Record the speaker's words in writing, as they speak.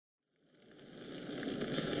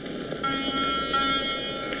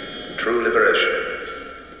true liberation.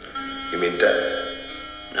 You mean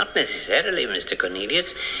death? Not necessarily, Mr.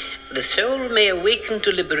 Cornelius. The soul may awaken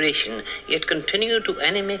to liberation, yet continue to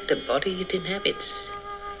animate the body it inhabits.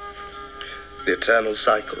 The eternal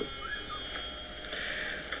cycle.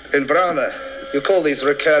 In Brahma, you call these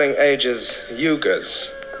recurring ages yugas,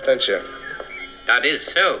 don't you? That is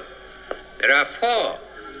so. There are 4.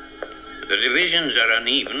 The divisions are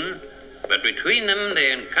uneven, but between them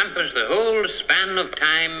they encompass the whole span of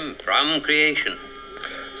time from creation.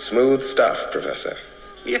 Smooth stuff, Professor.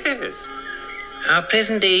 Yes. Our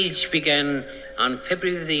present age began on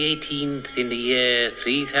February the 18th in the year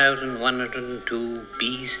 3102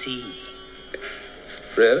 BC.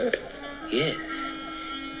 Really? Yes.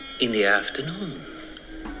 In the afternoon.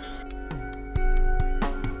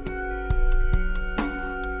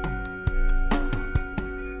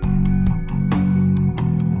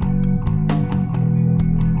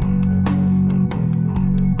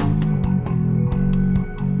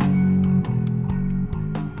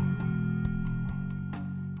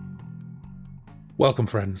 Welcome,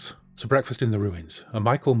 friends, to Breakfast in the Ruins, a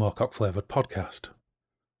Michael Moorcock-flavoured podcast.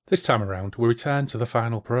 This time around, we return to the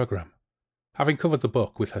final programme. Having covered the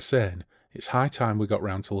book with Hussein, it's high time we got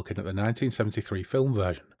round to looking at the 1973 film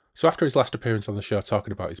version. So after his last appearance on the show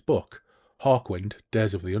talking about his book, Hawkwind,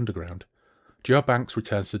 Days of the Underground, Joe Banks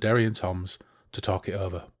returns to Derry and Toms to talk it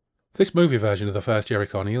over. This movie version of the first Jerry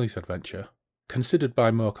Cornelius adventure, considered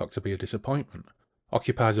by Moorcock to be a disappointment,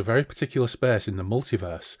 occupies a very particular space in the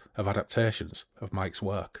multiverse of adaptations of Mike's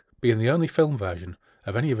work, being the only film version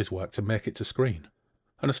of any of his work to make it to screen.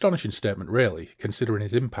 An astonishing statement really, considering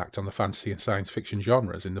his impact on the fantasy and science fiction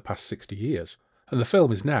genres in the past 60 years, and the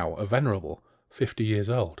film is now a venerable 50 years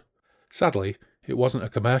old. Sadly, it wasn't a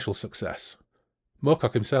commercial success.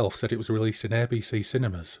 Moorcock himself said it was released in ABC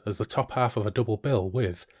cinemas as the top half of a double bill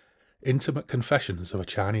with Intimate Confessions of a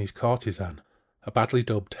Chinese Courtesan, a badly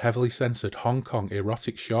dubbed, heavily censored Hong Kong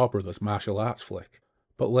erotic Shaw Brothers martial arts flick,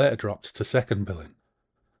 but later dropped to second billing.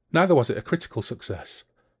 Neither was it a critical success,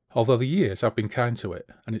 although the years have been kind to it,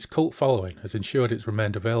 and its cult following has ensured it's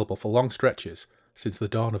remained available for long stretches since the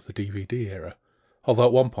dawn of the DVD era, although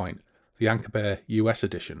at one point the Anchor Bay US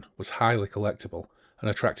edition was highly collectible and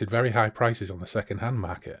attracted very high prices on the second-hand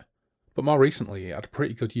market. But more recently it had a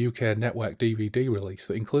pretty good UK network DVD release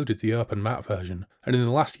that included the open matte version, and in the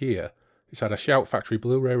last year it's had a Shout Factory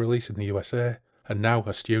Blu-ray release in the USA, and now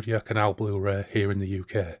a Studio Canal Blu-ray here in the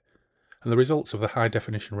UK. And the results of the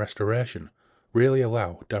high-definition restoration really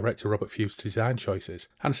allow director Robert Fuse's design choices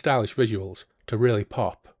and stylish visuals to really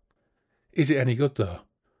pop. Is it any good though?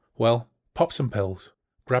 Well, pop some pills,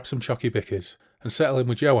 grab some chocky bickies, and settle in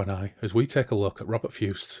with Joe and I as we take a look at Robert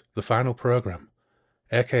Fuse's The Final Programme,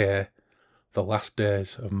 aka The Last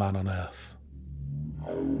Days of Man on Earth.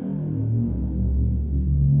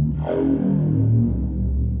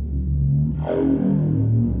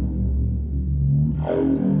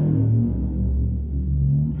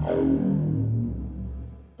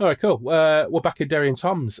 Alright, cool. We're back at Derry and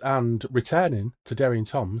Toms, and returning to Derry and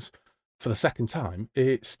Toms for the second time,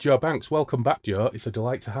 it's Joe Banks. Welcome back, Joe. It's a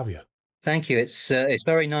delight to have you. Thank you. It's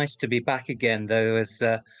very nice to be back again, though. There's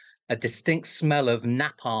a distinct smell of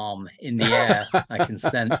napalm in the air I can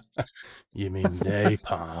sense. You mean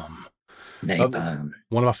napalm? Napalm.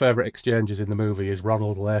 One of my favourite exchanges in the movie is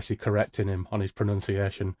Ronald Lacey correcting him on his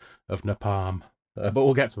pronunciation of napalm. But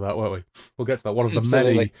we'll get to that, won't we? We'll get to that. One of the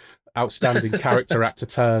many outstanding character actor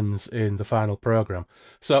turns in the final programme.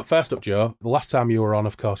 So first up, Joe, the last time you were on,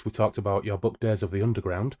 of course, we talked about your book Days of the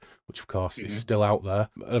Underground, which of course is still out there,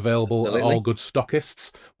 available at all good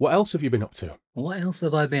stockists. What else have you been up to? What else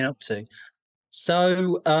have I been up to?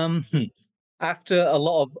 So, after a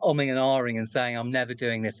lot of umming and ahhing and saying I'm never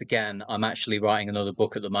doing this again, I'm actually writing another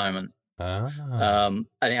book at the moment. And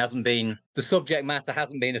it hasn't been, the subject matter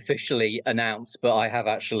hasn't been officially announced, but I have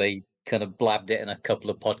actually kind of blabbed it in a couple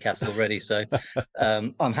of podcasts already. So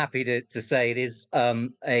I'm happy to say it is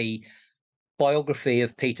a biography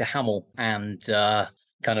of Peter Hamill and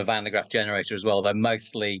kind of Van de Graaff Generator as well, though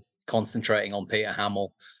mostly concentrating on Peter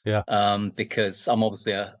Hamill. Yeah. Because I'm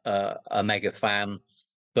obviously a mega fan,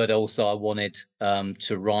 but also I wanted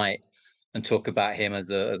to write and talk about him as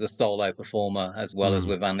a solo performer as well as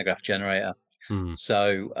with Van de Graaff Generator.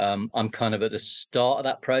 So I'm kind of at the start of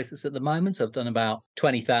that process at the moment. I've done about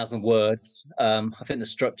 20,000 words. I think the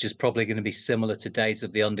structure is probably going to be similar to Days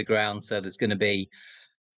of the Underground. So there's going to be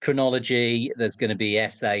chronology, there's going to be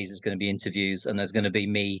essays, there's going to be interviews, and there's going to be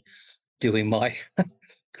me doing my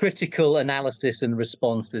critical analysis and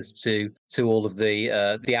responses to all of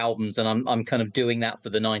the albums, and I'm kind of doing that for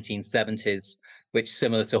the 1970s, which,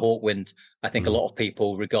 similar to Hawkwind, I think a lot of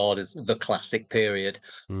people regard as the classic period.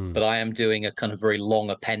 But I am doing a kind of very long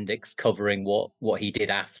appendix covering what he did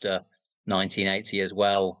after 1980 as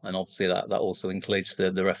well, and obviously that also includes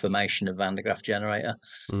the reformation of Van de Graaff Generator.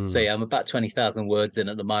 So yeah, I'm about 20,000 words in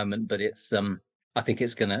at the moment, but it's I think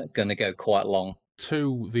it's gonna go quite long.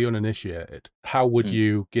 To the uninitiated, how would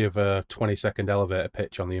you give a 20-second elevator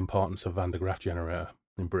pitch on the importance of Van de Graaff Generator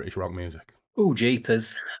in British rock music? Oh,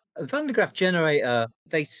 jeepers. Van de Graaff Generator,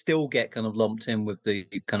 they still get kind of lumped in with the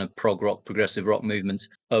kind of prog rock, progressive rock movements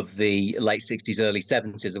of the late 60s, early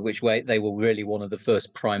 70s, of which way they were really one of the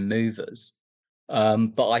first prime movers.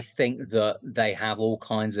 But I think that they have all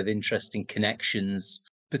kinds of interesting connections,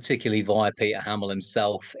 particularly via Peter Hammill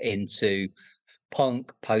himself, into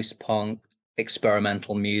punk, post-punk,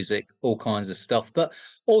 experimental music, all kinds of stuff, but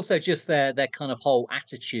also just their kind of whole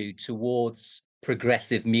attitude towards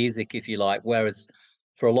progressive music, if you like. Whereas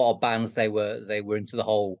for a lot of bands, they were into the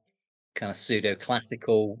whole kind of pseudo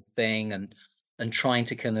classical thing and trying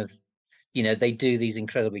to kind of, they do these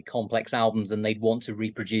incredibly complex albums and they'd want to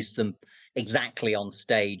reproduce them exactly on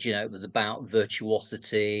stage. It was about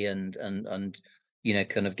virtuosity and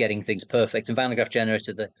kind of getting things perfect. And Van de Graaff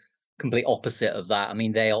Generator, the complete opposite of that. I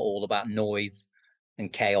mean, they are all about noise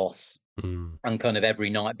and chaos and kind of every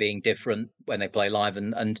night being different when they play live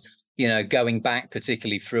and going back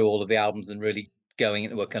particularly through all of the albums and really going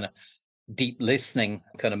into a kind of deep listening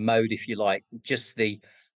kind of mode, if you like. Just the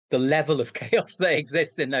level of chaos that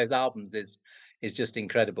exists in those albums is just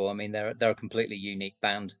incredible. I mean, they're a completely unique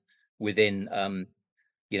band within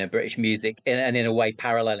British music, and in a way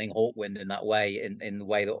paralleling Hawkwind in that way, in the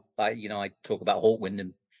way that I talk about Hawkwind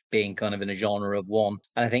and being kind of in a genre of one.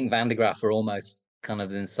 And I think Van de Graaff are almost kind of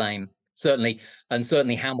the same. Certainly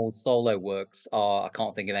Hamill's solo works are, I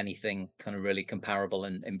can't think of anything kind of really comparable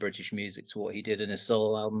in British music to what he did in his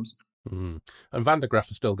solo albums. And Van de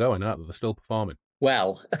Graaff are still going, aren't they? They're still performing.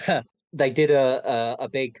 Well, they did a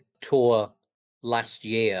big tour last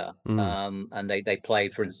year, and they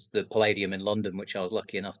played, for instance, the Palladium in London, which I was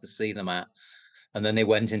lucky enough to see them at. And then they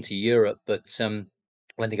went into Europe, but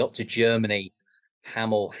when they got to Germany,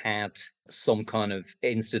 Hamill had some kind of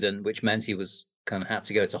incident which meant he was kind of had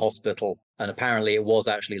to go to hospital, and apparently it was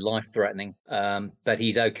actually life-threatening. But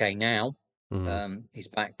he's okay now. He's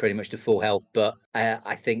back pretty much to full health, but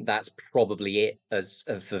I think that's probably it as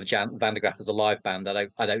for Van de Graaff as a live band.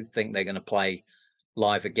 I don't think they're going to play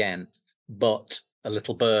live again. But a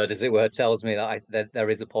little bird, as it were, tells me that there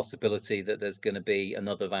is a possibility that there's going to be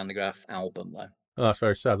another Van de Graaff album, though. Oh, that's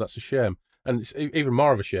very sad. That's a shame, and it's even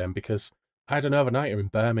more of a shame because I had an overnighter in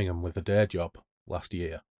Birmingham with a day job last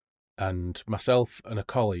year, and myself and a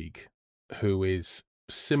colleague who has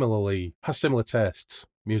similar tastes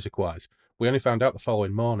music-wise. We only found out the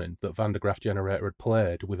following morning that Van de Graaff Generator had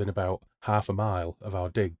played within about half a mile of our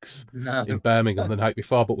digs in Birmingham the night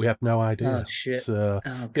before, but we had no idea. Oh, shit. So,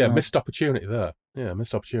 yeah, missed opportunity there. Yeah,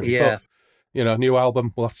 missed opportunity. Yeah. But, new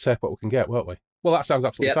album, we'll have to take what we can get, won't we? Well, that sounds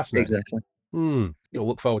absolutely fascinating. Exactly. You'll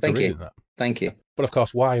look forward to reading that. Thank you. But, of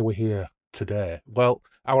course, why are we here today? Well,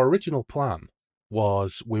 our original plan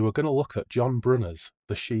was we were going to look at John Brunner's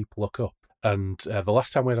The Sheep Look Up. And the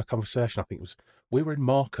last time we had a conversation, I think we were in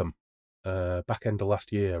Morecambe, back end of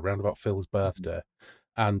last year, around about Phil's birthday,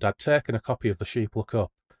 and I'd taken a copy of The Sheep Look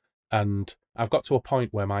Up, and I've got to a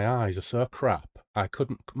point where my eyes are so crap,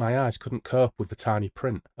 my eyes couldn't cope with the tiny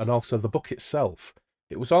print, and also the book itself,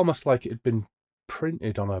 it was almost like it had been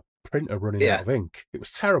printed on a printer running out of ink. It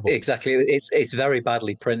was terrible. Exactly. It's very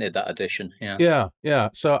badly printed, that edition. Yeah.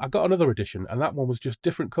 So I got another edition, and that one was just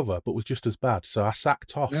different cover, but was just as bad. So I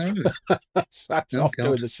sacked off. Off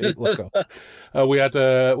doing The Sheep Look Up. We had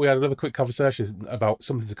another quick conversation about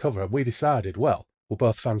something to cover, and we decided, well, we're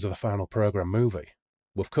both fans of the Final Programme movie.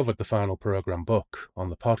 We've covered the Final Programme book on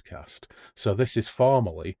the podcast, so this is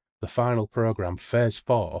formally the Final Programme Phase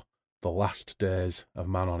 4, The Last Days of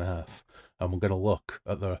Man on Earth. And we're going to look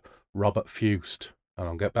at the Robert Fust, and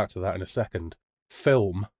I'll get back to that in a second,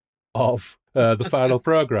 film of the Final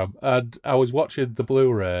Programme. And I was watching the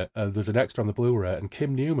Blu-ray, and there's an extra on the Blu-ray, and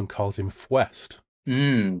Kim Newman calls him Fwest.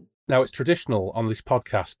 Now, it's traditional on this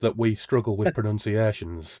podcast that we struggle with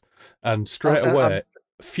pronunciations, and straight away,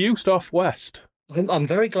 Fust or Fwest? I'm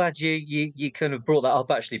very glad you kind of brought that up,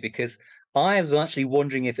 actually, because I was actually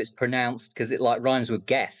wondering if it's pronounced, because it like rhymes with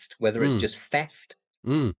guest, whether it's just fest.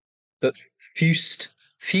 But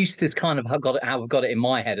Fust is kind of how I've got it in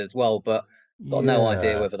my head as well, but got no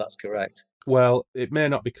idea whether that's correct. Well, it may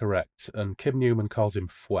not be correct, and Kim Newman calls him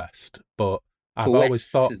Fwest, but I've always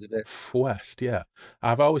thought is a bit West, yeah.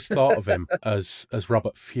 I've always thought of him as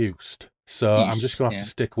Robert Fust. So I'm just gonna have to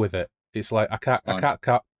stick with it. It's like I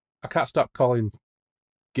can't stop calling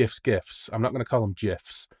GIFs. I'm not going to call them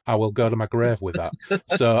GIFs. I will go to my grave with that.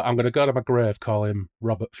 So I'm going to go to my grave, call him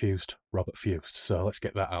Robert Fust. So let's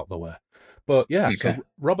get that out of the way. But yeah, okay. So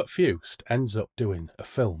Robert Fust ends up doing a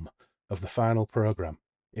film of the final programme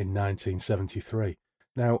in 1973.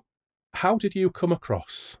 Now, how did you come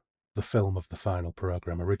across the film of the final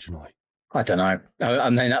programme originally? I don't know. I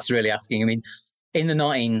mean, that's really asking. I mean, in the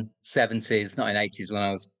 1970s, 1980s, when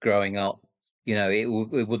I was growing up, you know, it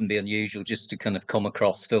wouldn't be unusual just to kind of come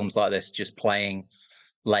across films like this just playing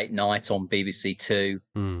late night on BBC Two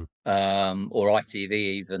or ITV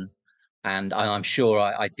even. And I'm sure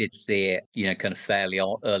I did see it, you know, kind of fairly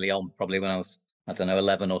early on, probably when I was, I don't know,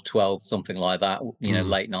 11 or 12, something like that, you know,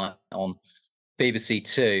 late night on BBC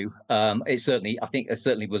Two. I think it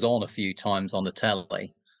certainly was on a few times on the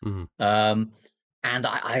telly. And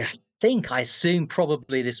I assume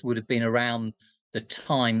probably this would have been around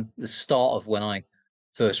the start of when I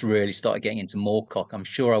first really started getting into Moorcock. I'm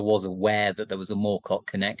sure I was aware that there was a Moorcock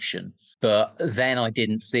connection, but then I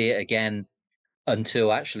didn't see it again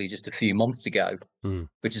until actually just a few months ago,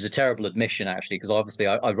 which is a terrible admission, actually, because obviously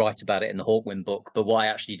I write about it in the Hawkwind book, but what I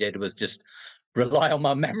actually did was just rely on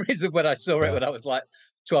my memories of when I saw it when I was like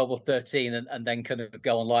 12 or 13 and then kind of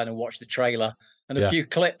go online and watch the trailer and a few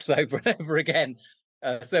clips over and over again.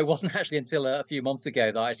 So it wasn't actually until a few months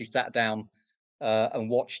ago that I actually sat down and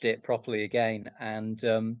watched it properly again, and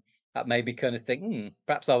that made me kind of think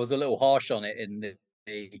perhaps I was a little harsh on it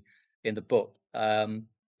in the book,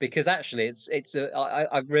 because actually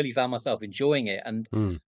I really found myself enjoying it,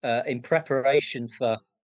 and in preparation for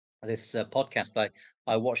this podcast,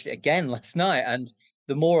 I watched it again last night, and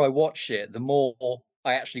the more I watch it, the more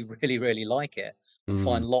I actually really like it. I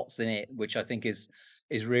find lots in it which I think is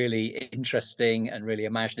really interesting and really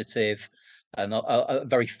imaginative and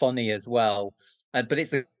very funny as well. But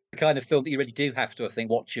it's the kind of film that you really do have to, I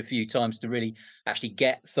think, watch a few times to really actually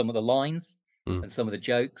get some of the lines and some of the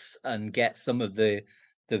jokes and get some of the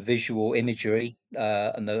visual imagery.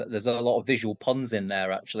 And there's a lot of visual puns in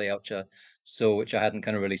there, actually, which I saw, which I hadn't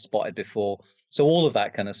kind of really spotted before. So all of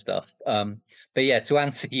that kind of stuff. But yeah, to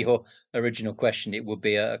answer your original question, it would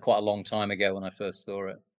be quite a long time ago when I first saw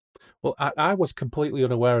it. Well, I was completely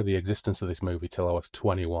unaware of the existence of this movie till I was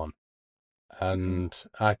 21. And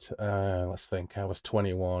let's think, I was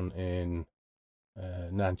 21 in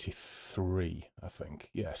 93, I think.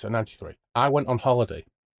 Yeah, so 93. I went on holiday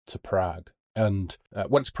to Prague and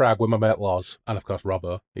went to Prague with my mate Loz and, of course,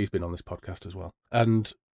 Robbo. He's been on this podcast as well.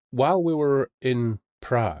 And while we were in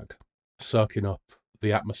Prague, soaking up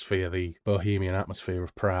the atmosphere, the bohemian atmosphere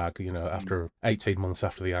of Prague, you know, after 18 months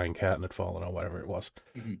after the Iron Curtain had fallen or whatever it was,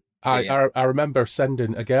 I remember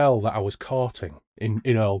sending a girl that I was courting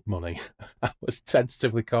in old money. I was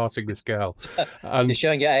tentatively courting this girl. And, you're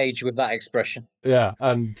showing your age with that expression. Yeah,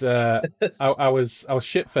 and I was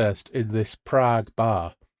shit-faced in this Prague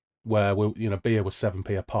bar where beer was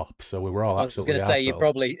 7p a pop, so we were all absolutely. I was going to say, you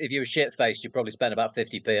probably, if you were shit-faced, you probably spent about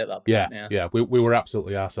 50p at that point. Yeah, we were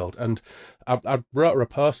absolutely arseholed. And I wrote her a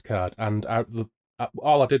postcard, and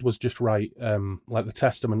all I did was just write like the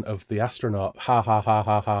testament of the astronaut, ha ha ha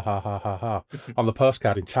ha ha ha ha ha ha, on the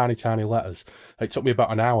postcard in tiny letters. It took me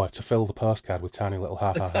about an hour to fill the postcard with tiny little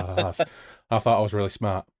ha ha ha ha ha's. I thought I was really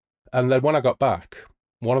smart. And then when I got back,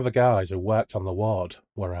 one of the guys who worked on the ward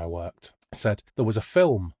where I worked said there was a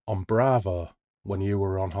film on Bravo when you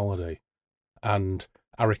were on holiday, and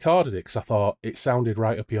I recorded it because I thought it sounded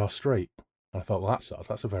right up your street. And I thought, well, that's odd.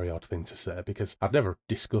 That's a very odd thing to say, because I'd never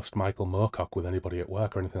discussed Michael Moorcock with anybody at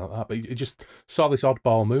work or anything like that. But he just saw this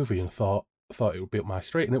oddball movie and thought it would be up my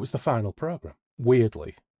street, and it was the final programme,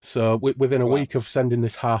 weirdly. So within a week of sending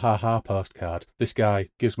this ha ha ha postcard, this guy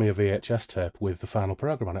gives me a VHS tape with the final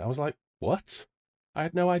programme on it. I was like, what? I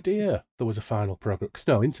had no idea there was a final programme. Because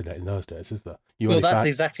no internet in those days, is there? That's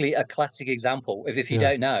exactly a classic example. If you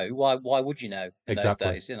don't know, why would you know in those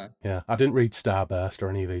days, you know? Yeah, I didn't read Starburst or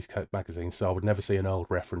any of these magazines, so I would never see an old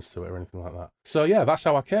reference to it or anything like that. So yeah, that's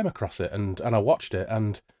how I came across it, and I watched it,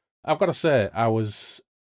 and I've got to say, I was...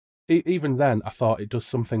 Even then, I thought it does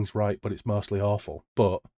some things right, but it's mostly awful.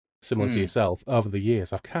 But, similar to yourself, over the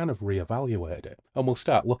years, I've kind of reevaluated it, and we'll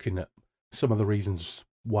start looking at some of the reasons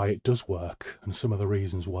why it does work and some of the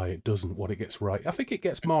reasons why it doesn't, what it gets right. I think it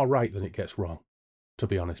gets more right than it gets wrong, to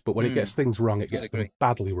be honest. But when it gets things wrong, it gets them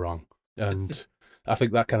badly wrong. And I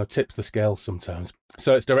think that kind of tips the scales sometimes.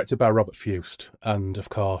 So it's directed by Robert Fust. And, of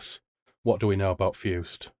course, what do we know about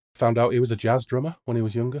Fust? Found out he was a jazz drummer when he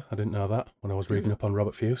was younger. I didn't know that when I was reading up on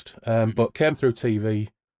Robert Fust. But came through TV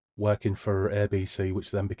working for ABC,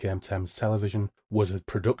 which then became Thames Television, was a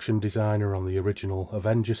production designer on the original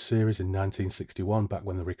Avengers series in 1961, back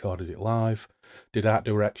when they recorded it live. Did art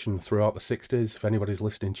direction throughout the 60s. If anybody's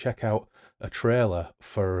listening, check out a trailer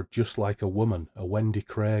for Just Like a Woman, a Wendy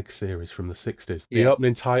Craig series from the 60s. The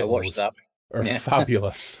opening titles are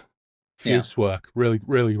fabulous. Fused work. Really,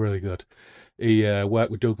 really, really good. He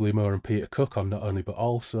worked with Dudley Moore and Peter Cook on Not Only But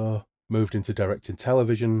Also, moved into directing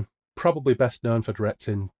television, probably best known for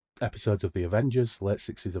directing episodes of The Avengers, late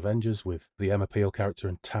 60s Avengers, with the Emma Peel character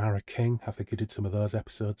and Tara King. I think he did some of those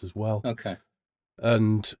episodes as well. Okay.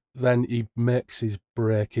 And then he makes his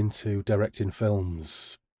break into directing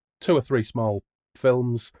films. 2 or 3 small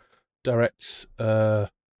films. Directs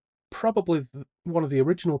probably one of the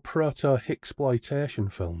original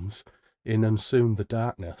proto-Hicksploitation films in And Soon the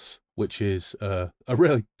Darkness, which is a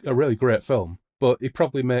really great film. But he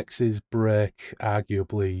probably makes his break,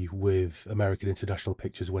 arguably, with American International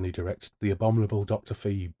Pictures when he directs The Abominable Dr.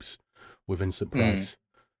 Phoebes with Vincent Price.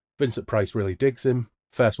 Vincent Price really digs him.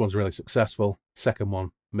 First one's really successful. Second one,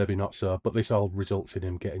 maybe not so. But this all results in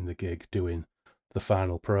him getting the gig doing the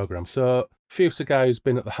final programme. So Fuchs, a guy who's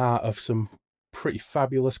been at the heart of some pretty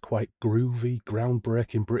fabulous, quite groovy,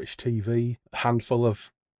 groundbreaking British TV. A handful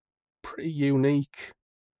of pretty unique,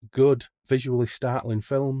 good, visually startling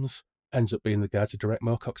films. Ends up being the guy to direct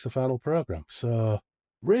Moorcock's The Final Programme. So,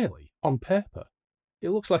 really, on paper, it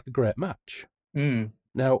looks like a great match.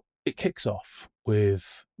 Now, it kicks off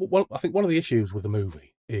with... Well, I think one of the issues with the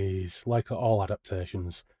movie is, like all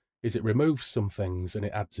adaptations, is it removes some things and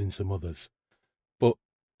it adds in some others. But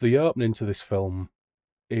the opening to this film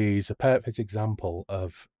is a perfect example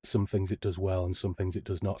of some things it does well and some things it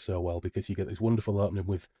does not so well, because you get this wonderful opening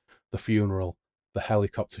with the funeral, the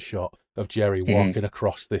helicopter shot of Jerry walking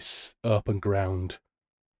across this open ground.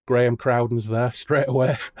 Graham Crowden's there straight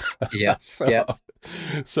away.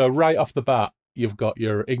 So right off the bat, you've got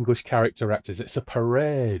your English character actors. It's a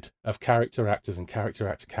parade of character actors and character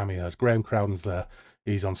actor cameos. Graham Crowden's there.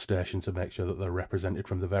 He's on station to make sure that they're represented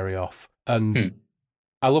from the very off. And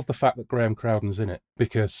I love the fact that Graham Crowden's in it,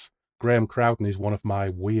 because Graham Crowden is one of my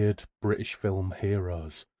weird British film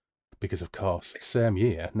heroes. Because, of course, same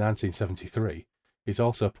year, 1973, he's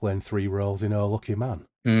also playing 3 roles in Oh Lucky Man.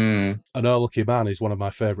 And Oh Lucky Man is one of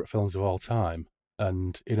my favourite films of all time.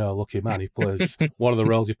 And in Oh Lucky Man, he plays one of the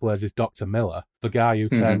roles he plays is Dr. Miller, the guy who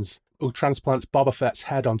who transplants Boba Fett's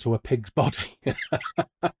head onto a pig's body.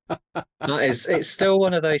 It's still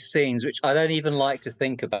one of those scenes which I don't even like to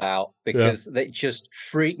think about, because they just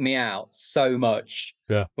freak me out so much.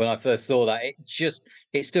 When I first saw that,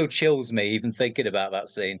 it still chills me even thinking about that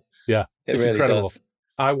scene. Yeah, it really incredible. does.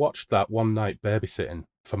 I watched that one night babysitting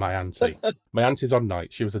for my auntie. My auntie's on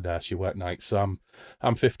nights. She was a nurse. She worked nights. So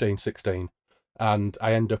I'm 15, 16. And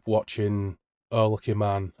I end up watching Oh Lucky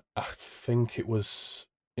Man. I think it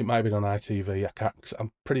might have been on ITV.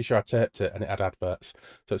 I'm pretty sure I taped it and it had adverts.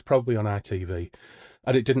 So it's probably on ITV.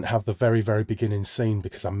 And it didn't have the very, very beginning scene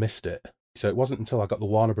because I missed it. So it wasn't until I got the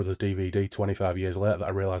Warner Brothers DVD 25 years later that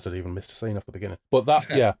I realised I'd even missed a scene off the beginning. But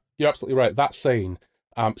that, yeah, you're absolutely right. That scene...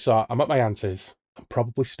 so I'm at my auntie's, I'm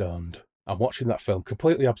probably stoned. I'm watching that film,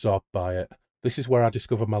 completely absorbed by it. This is where I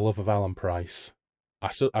discovered my love of Alan Price.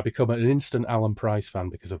 I become an instant Alan Price fan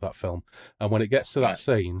because of that film. And when it gets to that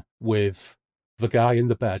scene with the guy in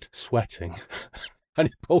the bed sweating and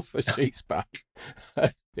he pulls the sheets back,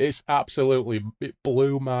 it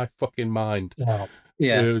blew my fucking mind. Wow.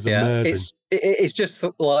 Yeah, it was amazing. It's just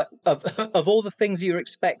like of all the things you're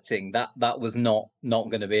expecting, that was not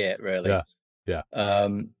going to be it, really. Yeah.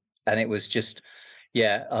 And it was just,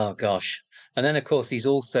 oh gosh. And then of course he's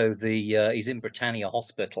also he's in Britannia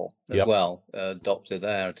Hospital as well, doctor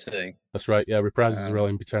there too. That's right. Yeah, reprises his role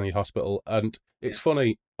in Britannia Hospital, and it's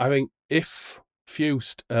funny. I think if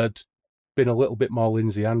Fused had been a little bit more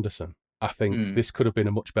Lindsay Anderson, I think this could have been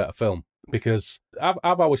a much better film. Because I've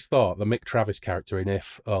always thought the Mick Travis character in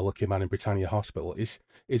If, Oh Lucky Man in Britannia Hospital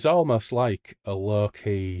is almost like a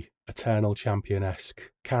low-key Eternal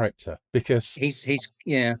Champion-esque character, because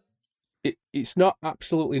it's not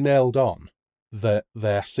absolutely nailed on that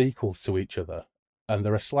they're sequels to each other, and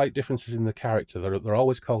there are slight differences in the character. They're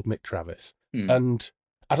always called Mick Travis, and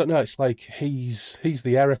I don't know. It's like he's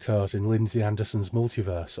the Ericos in Lindsay Anderson's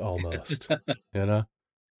multiverse almost, you know.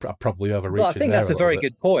 Probably overreaching. Well, I think that's a very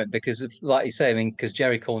good point, because, like you say, I mean, because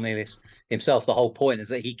Jerry Cornelius himself, the whole point is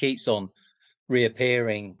that he keeps on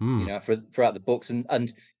reappearing, you know, throughout the books,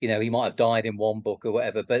 and you know, he might have died in one book or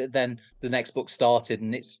whatever, but then the next book started,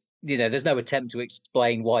 and it's, you know, there's no attempt to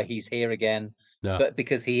explain why he's here again, but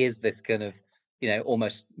because he is this kind of, you know,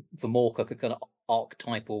 almost for Moorcock a kind of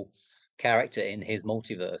archetypal character in his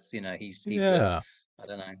multiverse. You know, he's the I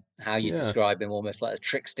don't know how you Yeah. describe him, almost like a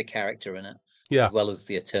trickster character in it, Yeah. as well as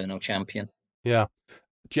the eternal champion. Yeah.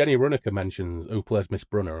 Jenny Runeker mentions, who plays Miss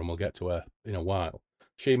Brunner, and we'll get to her in a while.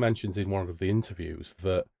 She mentions in one of the interviews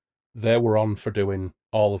that they were on for doing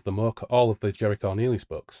all of the Jerry Cornelius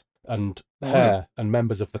books, and her and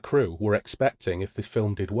members of the crew were expecting, if this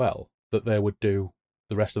film did well, that they would do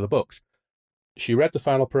the rest of the books. She read the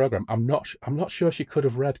final program. I'm not sure she could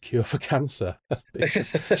have read Cure for Cancer.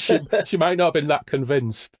 she might not have been that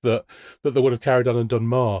convinced that they would have carried on and done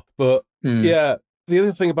more. But yeah, the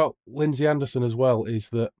other thing about Lindsay Anderson as well is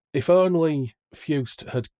that if only Fust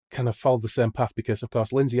had kind of followed the same path, because of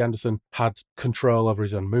course Lindsay Anderson had control over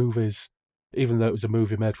his own movies, even though it was a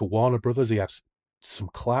movie made for Warner Brothers, he had some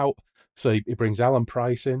clout. So he brings Alan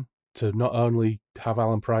Price in to not only have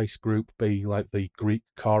Alan Price Group be like the Greek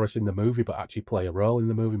chorus in the movie, but actually play a role in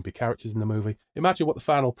the movie and be characters in the movie. Imagine what the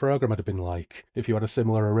final program would have been like if you had a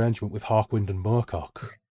similar arrangement with Hawkwind and Moorcock.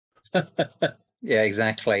 Yeah,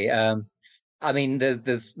 exactly. I mean,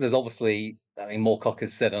 there's obviously, I mean, Moorcock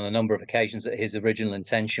has said on a number of occasions that his original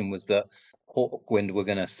intention was that Hawkwind were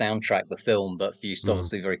going to soundtrack the film, but Fust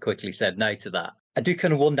obviously very quickly said no to that. I do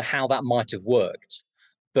kind of wonder how that might have worked,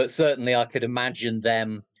 but certainly I could imagine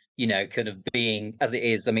them, kind of being as it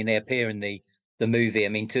is. I mean, they appear in the movie. I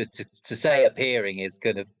mean, to say appearing is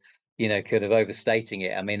kind of, kind of overstating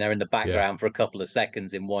it. I mean, they're in the background for a couple of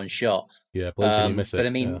seconds in one shot. Yeah, blink and you miss it. But I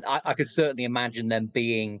mean, I could certainly imagine them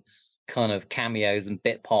being kind of cameos and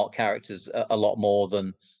bit part characters a lot more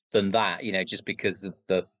than that, just because of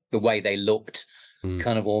the way they looked.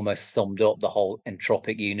 Kind of almost summed up the whole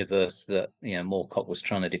entropic universe that Moorcock was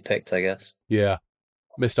trying to depict, I guess. Yeah,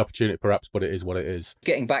 missed opportunity perhaps, but it is what it is.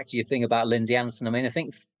 Getting back to your thing about Lindsay Anderson, I mean, I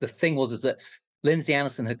think the thing is that Lindsay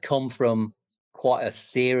Anderson had come from quite a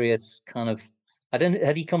serious kind of,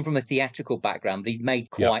 had he come from a theatrical background? He'd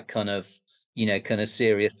made quite kind of, kind of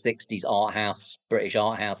serious 60s British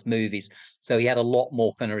art house movies. So he had a lot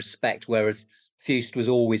more kind of respect, whereas Fust was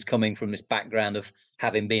always coming from this background of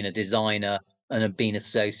having been a designer and had been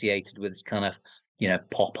associated with this kind of,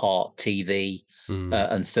 pop art TV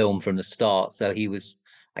and film from the start. So he was,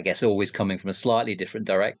 I guess, always coming from a slightly different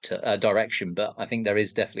direction. But I think there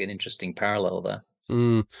is definitely an interesting parallel there.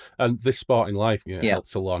 And this Sporting Life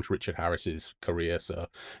helped to launch Richard Harris's career. So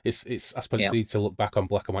it's I suppose it's easy to look back on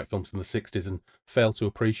black and white films in the 60s and fail to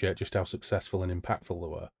appreciate just how successful and impactful they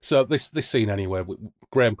were. So this scene anyway,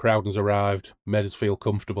 Graham Crowden's arrived, made us feel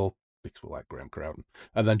comfortable because we like Graham Crowden.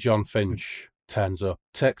 And then John Finch turns up,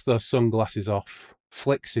 takes those sunglasses off,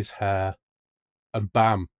 flicks his hair, and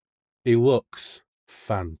bam, he looks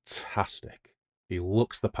fantastic. He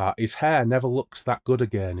looks the part. His hair never looks that good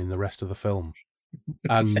again in the rest of the film.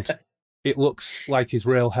 And it looks like his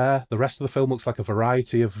real hair. The rest of the film looks like a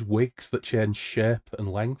variety of wigs that change shape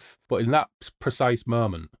and length. But in that precise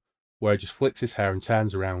moment where he just flicks his hair and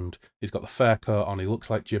turns around, he's got the fur coat on, he looks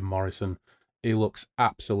like Jim Morrison. He looks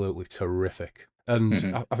absolutely terrific.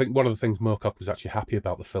 And I think one of the things Moorcock was actually happy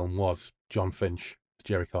about the film was John Finch,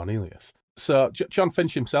 Jerry Cornelius. So John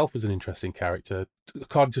Finch himself was an interesting character.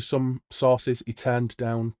 According to some sources, he turned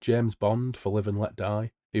down James Bond for Live and Let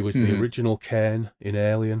Die. He was the original Kane in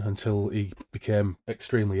Alien until he became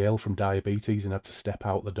extremely ill from diabetes and had to step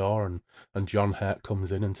out the door, and John Hurt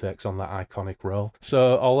comes in and takes on that iconic role.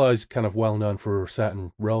 So although he's kind of well known for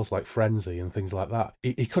certain roles like Frenzy and things like that,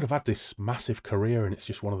 he could have had this massive career, and it's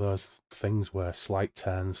just one of those things where slight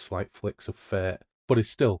turns, slight flicks of fate, but he's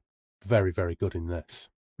still very, very good in this.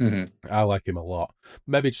 I like him a lot.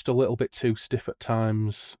 Maybe just a little bit too stiff at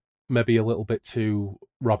times. Maybe a little bit too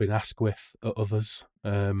Robin Asquith at others.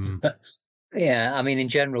 Yeah, I mean, in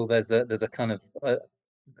general, there's a kind of, a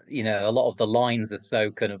lot of the lines are so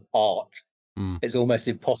kind of art. It's almost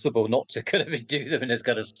impossible not to kind of do them in this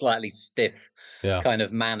kind of slightly stiff kind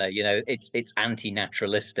of manner. It's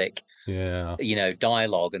anti-naturalistic,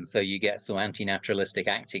 dialogue, and so you get some anti-naturalistic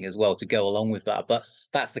acting as well to go along with that. But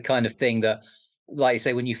that's the kind of thing that, like you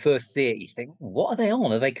say, when you first see it, you think, what are they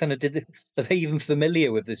on? Are they kind of are they even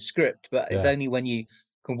familiar with the script? But it's only when you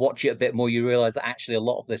can watch it a bit more, you realize that actually a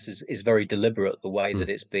lot of this is very deliberate, the way that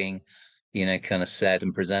it's being, kind of said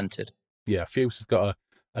and presented. Yeah, Fust has got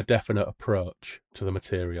a definite approach to the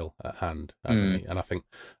material at hand, hasn't he? And I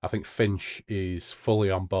think Finch is fully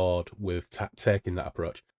on board with taking that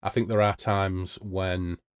approach. I think there are times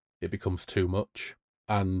when it becomes too much.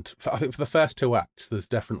 And I think for the first two acts, it's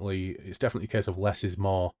definitely a case of less is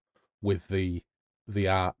more, with the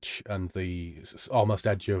arch and the almost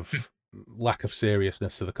edge of lack of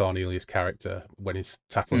seriousness to the Cornelius character when he's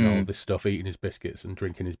tackling all of this stuff, eating his biscuits and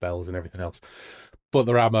drinking his bells and everything else. But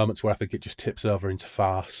there are moments where I think it just tips over into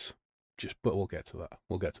farce But we'll get to that.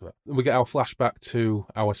 We get our flashback to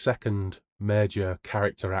our second major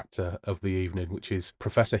character actor of the evening, which is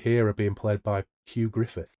Professor Hera, being played by Hugh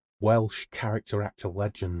Griffith, Welsh character actor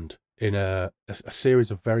legend, in a series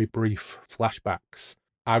of very brief flashbacks.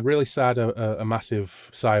 I really sighed a massive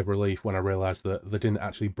sigh of relief when I realised that they didn't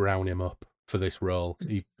actually brown him up for this role.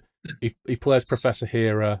 He plays Professor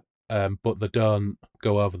Hera, but they don't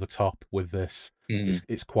go over the top with this.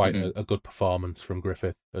 It's quite a good performance from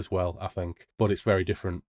Griffith as well, I think, but it's very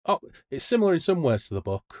different. Oh, it's similar in some ways to the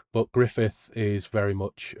book, but Griffith is very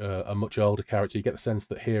much a much older character. You get the sense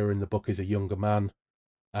that Hera in the book is a younger man,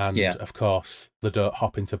 and of course they don't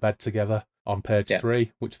hop into bed together on page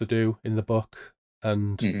 3, which they do in the book.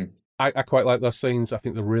 And I quite like those scenes. I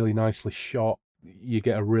think they're really nicely shot. You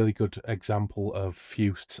get a really good example of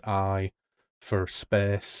Fust's eye for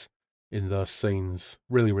space in those scenes.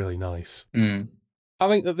 Really, really nice. I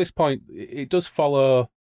think at this point, it does follow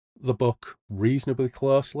the book reasonably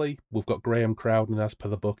closely. We've got Graham Crowden, as per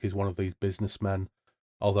the book, is one of these businessmen,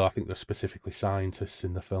 although I think they're specifically scientists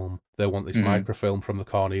in the film. They want this microfilm from the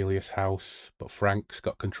Cornelius house, but Frank's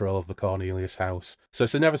got control of the Cornelius house. So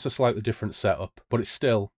it's never so slightly different setup, but it's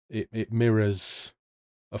still, it mirrors,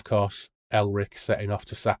 of course, Elric setting off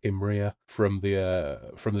to sack Imria from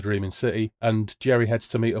the Dreaming City, and Jerry heads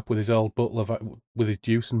to meet up with his old butler, with his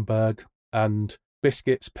Duesenberg, and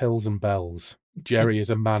biscuits, pills and bells. Jerry is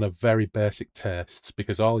a man of very basic tastes,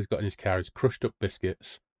 because all he's got in his car is crushed up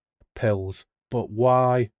biscuits, pills, but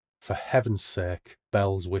why, for heaven's sake,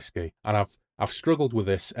 Bell's whiskey? And I've struggled with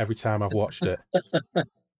this every time I've watched it.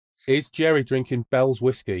 Is Jerry drinking Bell's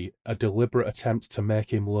whiskey a deliberate attempt to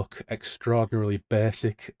make him look extraordinarily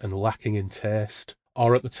basic and lacking in taste?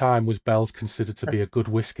 Or at the time was Bell's considered to be a good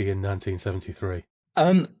whiskey in 1973?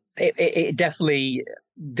 It definitely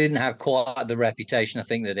didn't have quite the reputation, I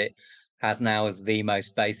think, that it has now as the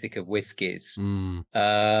most basic of whiskies.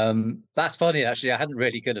 That's funny, actually. I hadn't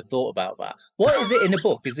really kind of thought about that. What is it in the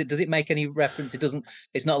book? Does it make any reference?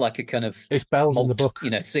 It's not like a kind of, it's Bell's in the book,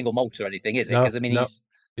 single malt or anything, is it? No, because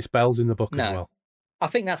it's Bell's in the book as well. I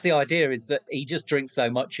think that's the idea, is that he just drinks so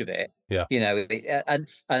much of it. Yeah. And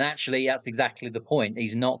actually that's exactly the point.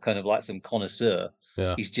 He's not kind of like some connoisseur.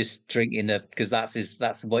 Yeah. He's just drinking because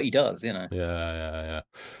that's what he does, Yeah.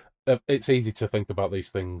 It's easy to think about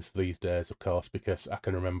these things these days, of course, because I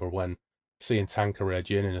can remember when seeing Tanqueray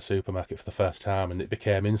gin in a supermarket for the first time, and it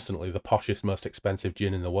became instantly the poshest, most expensive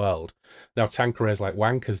gin in the world. Now Tanqueray's like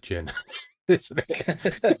Wanker's gin, isn't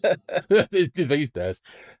it? These days.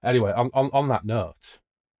 Anyway, on that note,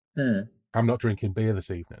 I'm not drinking beer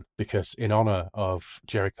this evening because, in honour of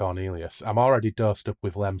Jerry Cornelius, I'm already dosed up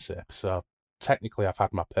with Lemsip, so technically I've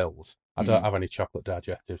had my pills. I don't have any chocolate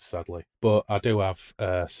digestives, sadly, but I do have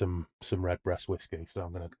some Redbreast whiskey, so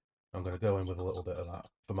I'm gonna go in with a little bit of that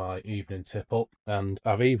for my evening tip up, and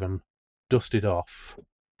I've even dusted off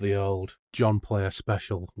the old John Player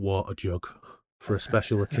Special water jug for a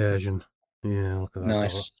special occasion. Yeah, look at that.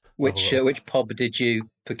 Nice. Which pub did you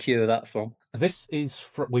procure that from? This is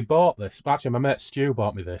we bought this. Actually, my mate Stu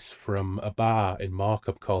bought me this from a bar in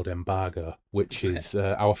Morecambe called Embargo, which is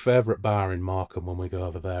our favourite bar in Morecambe when we go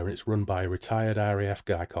over there. And it's run by a retired RAF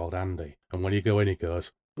guy called Andy. And when you go in, he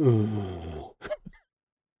goes, "Ooh."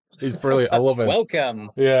 He's brilliant. I love him.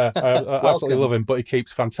 Welcome. Yeah, I absolutely love him. But he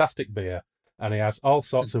keeps fantastic beer, and he has all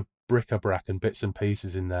sorts of bric-a-brac and bits and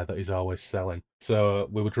pieces in there that he's always selling. So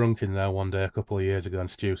we were drunk in there one day a couple of years ago,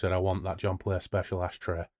 and Stu said, "I want that John Player Special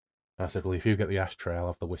ashtray." I said, "Well, if you get the ashtray, I'll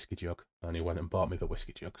have the whiskey jug." And he went and bought me the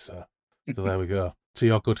whiskey jug. So there we go. To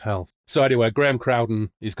your good health. So anyway, Graham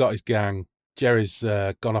Crowden, he's got his gang. Jerry's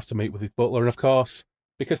gone off to meet with his butler. And of course,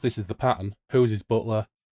 because this is the pattern, who's his butler?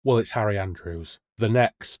 Well, it's Harry Andrews, the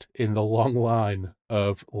next in the long line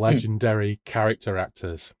of legendary character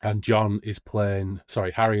actors. And Harry is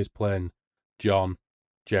playing John,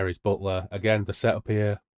 Jerry's butler. Again, the setup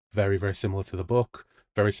here, very, very similar to the book.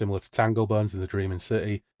 Very similar to Tanglebones in the Dreaming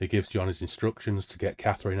City. He gives John his instructions to get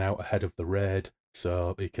Catherine out ahead of the raid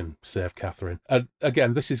so he can save Catherine. And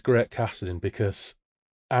again, this is great casting because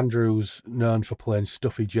Andrews, known for playing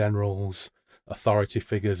stuffy generals, authority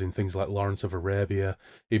figures in things like Lawrence of Arabia.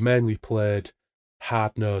 He mainly played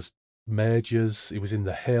hard-nosed majors. He was in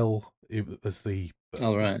The Hill. Was he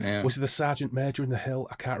the Sergeant Major in The Hill?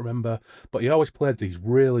 I can't remember. But he always played these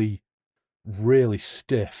really, really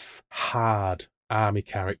stiff, hard army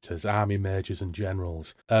characters, army majors and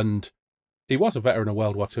generals. And he was a veteran of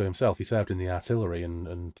World War II himself. He served in the artillery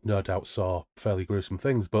and no doubt saw fairly gruesome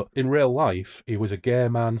things. But in real life, he was a gay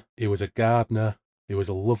man, he was a gardener, he was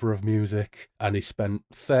a lover of music, and he spent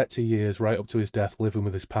 30 years right up to his death living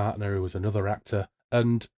with his partner, who was another actor.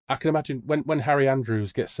 And I can imagine when Harry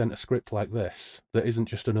Andrews gets sent a script like this, that isn't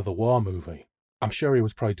just another war movie, I'm sure he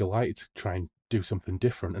was probably delighted to try and do something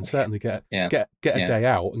different and certainly get a day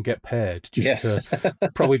out and get paid just to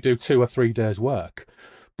probably do 2 or 3 days work.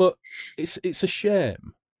 But it's a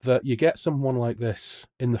shame that you get someone like this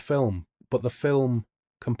in the film, but the film,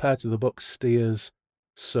 compared to the book, steers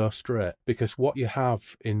so straight, because what you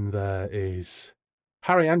have in there is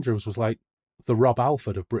Harry Andrews was like the Rob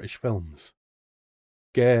Alford of British films.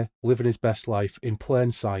 Gay, living his best life in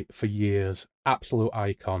plain sight for years, absolute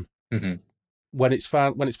icon. Mm-hmm. When it's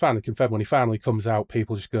finally confirmed, when he finally comes out,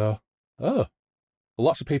 people just go, oh.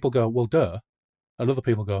 Lots of people go, well, duh. And other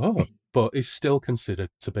people go, oh. But he's still considered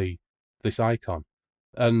to be this icon.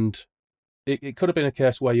 And it could have been a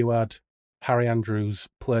case where you had Harry Andrews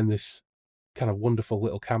playing this kind of wonderful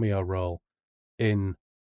little cameo role in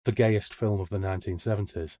the gayest film of the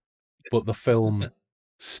 1970s. But the film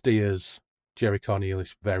steers Jerry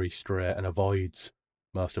Cornelius very straight and avoids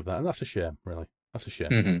most of that. And that's a shame, really. That's a shame.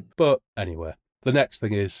 Mm-hmm. But anyway, the next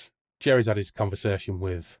thing is Jerry's had his conversation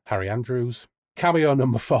with Harry Andrews. Cameo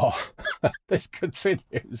number 4. This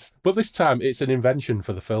continues. But this time it's an invention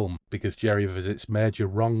for the film, because Jerry visits Major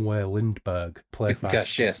Wrongway Lindbergh, played by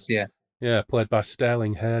played by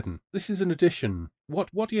Sterling Hayden. This is an addition.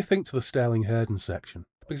 What do you think to the Sterling Hayden section?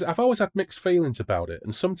 Because I've always had mixed feelings about it,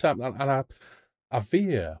 and sometimes I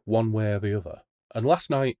veer one way or the other. And last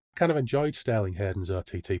night, I kind of enjoyed Sterling Hayden's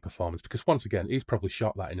OTT performance, because once again, he's probably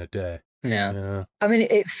shot that in a day. Yeah. I mean,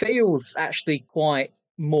 it feels actually quite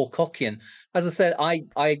Moorcockian. As I said,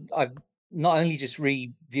 I've not only just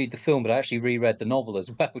reviewed the film, but I actually reread the novel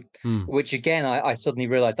as well, which again, I suddenly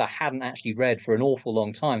realized I hadn't actually read for an awful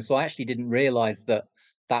long time. So I actually didn't realize that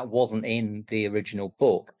wasn't in the original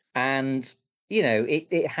book. And, you know,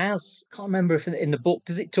 it has, I can't remember if in the book,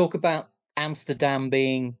 does it talk about Amsterdam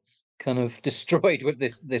being kind of destroyed with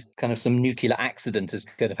this kind of some nuclear accident as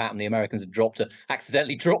could have happened? The Americans have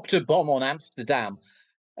accidentally dropped a bomb on Amsterdam.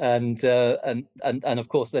 And of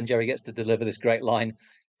course, then Jerry gets to deliver this great line,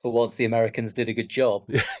 "For once, the Americans did a good job."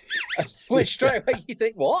 Which straight away you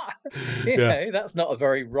think, what? You know, that's not a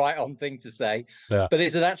very right-on thing to say. Yeah. But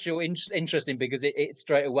it's an actual interesting, because it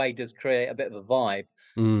straight away does create a bit of a vibe.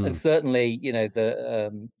 And certainly, you know,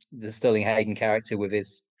 the Sterling Hayden character with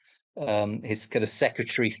his kind of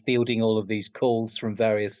secretary fielding all of these calls from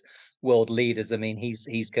various world leaders. I mean,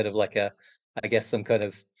 he's kind of like I guess some kind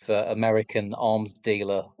of American arms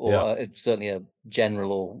dealer, or certainly a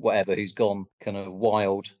general or whatever, who's gone kind of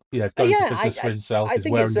wild. Yeah, he's got into business for himself. I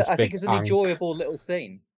think it's an enjoyable little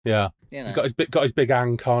scene. Yeah, you know. He's got his big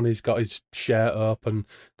ank on. He's got his shirt up and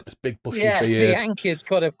got his big bushy beard. The ank is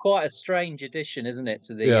kind of quite a strange addition, isn't it,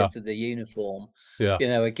 to the uniform? Yeah, you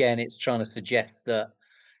know, again, it's trying to suggest that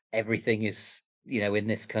everything is, you know, in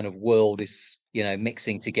this kind of world is, you know,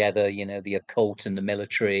 mixing together, you know, the occult and the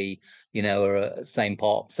military, you know, are same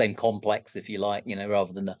complex, if you like, you know,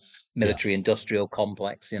 rather than the military industrial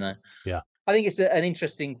complex, you know. Yeah. I think it's an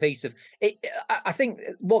interesting piece of it. I think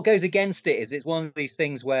what goes against it is it's one of these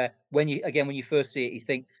things where when you first see it, you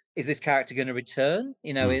think, is this character going to return?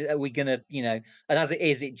 You know, are we going to, you know, and as it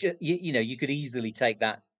is, it just, you know, you could easily take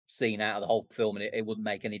that scene out of the whole film and it wouldn't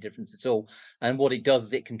make any difference at all. And what it does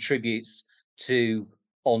is it contributes to,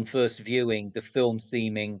 on first viewing, the film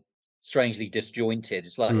seeming strangely disjointed.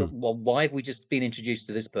 It's like, well, why have we just been introduced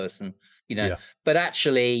to this person? You know, but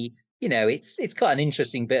actually, you know, it's got an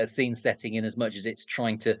interesting bit of scene setting in as much as it's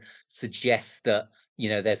trying to suggest that, you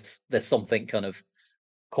know, there's something kind of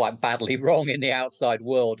quite badly wrong in the outside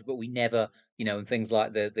world, but we never, you know, and things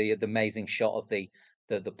like the amazing shot of the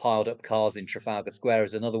piled up cars in Trafalgar Square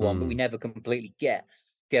is another one, but we never completely get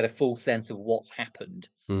a full sense of what's happened,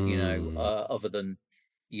 you know, other than,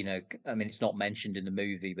 you know, I mean, it's not mentioned in the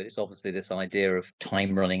movie, but it's obviously this idea of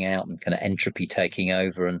time running out and kind of entropy taking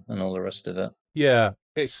over and all the rest of it. Yeah,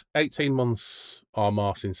 it's 18 months or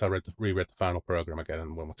more since I reread the final program again,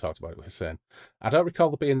 and when we talked about it with Hussein. I don't recall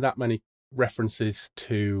there being that many references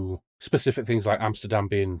to specific things like Amsterdam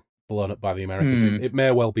being blown up by the Americans. It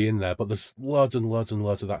may well be in there, but there's loads and loads and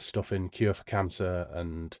loads of that stuff in Cure for Cancer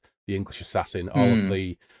and The English Assassin.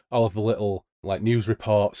 All of the little like news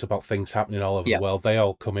reports about things happening all over the world, they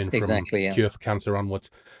all come in from Cure for Cancer onwards.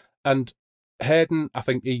 And Hayden, I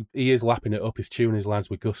think he is lapping it up. He's chewing his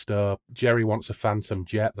lines with gusto. Jerry wants a Phantom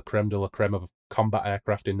jet, the creme de la creme of combat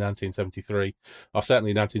aircraft in 1973, or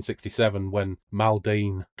certainly 1967, when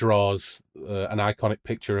Maldine draws an iconic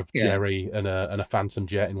picture of Jerry and a Phantom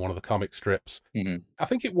jet in one of the comic strips. I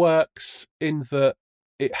think it works in that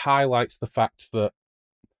it highlights the fact that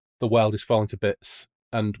the world is falling to bits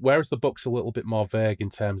And whereas the book's a little bit more vague in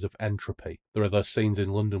terms of entropy, there are those scenes in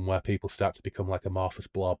London where people start to become like amorphous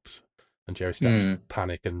blobs and Jerry starts to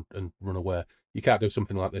panic and run away. You can't do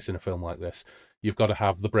something like this in a film like this. You've got to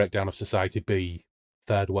have the breakdown of society be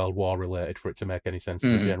Third World War related for it to make any sense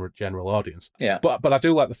to the general audience. Yeah. But I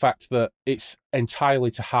do like the fact that it's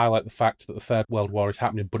entirely to highlight the fact that the Third World War is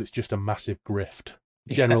happening, but it's just a massive grift.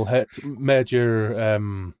 Major,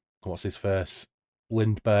 what's his face?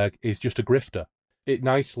 Lindbergh is just a grifter. It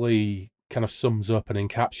nicely kind of sums up and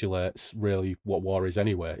encapsulates really what war is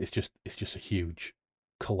anyway. It's just a huge,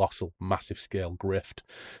 colossal, massive scale grift.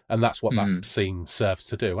 And that's what that scene serves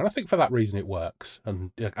to do. And I think for that reason it works.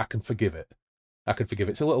 And I can forgive it.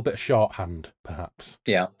 It's a little bit of shorthand, perhaps.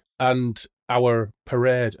 Yeah. And our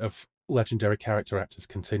parade of legendary character actors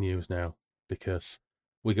continues now, because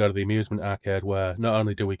we go to the amusement arcade where not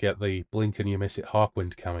only do we get the blink and you miss it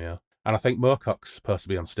Hawkwind cameo, and I think Moorcock's supposed to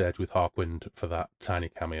be on stage with Hawkwind for that tiny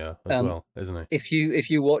cameo as well, isn't he? If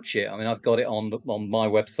you watch it, I mean, I've got it on my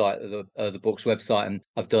website, the book's website, and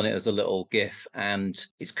I've done it as a little GIF, and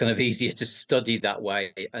it's kind of easier to study that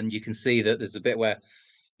way. And you can see that there's a bit where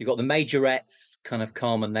you've got the majorettes kind of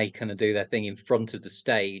come and they kind of do their thing in front of the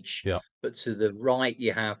stage. Yeah. But to the right,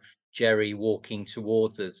 you have Jerry walking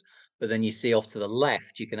towards us. But then you see off to the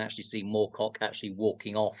left, you can actually see Moorcock actually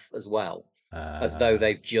walking off as well. As though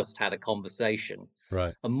they've just had a conversation.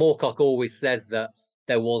 Right. And Moorcock always says that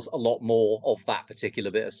there was a lot more of that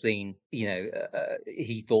particular bit of scene. You know,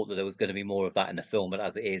 he thought that there was going to be more of that in the film, but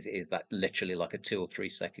as it is that literally like a 2 or 3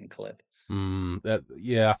 second clip.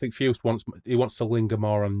 Yeah, I think Fust wants to linger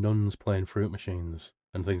more on nuns playing fruit machines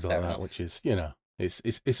and things like that, which is, you know,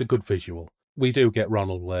 it's a good visual. We do get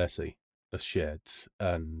Ronald Lacey as Shades,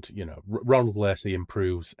 and you know, Ronald Lacey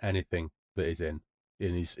improves anything that is in.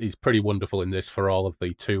 And he's pretty wonderful in this for all of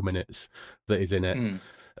the 2 minutes that is in it.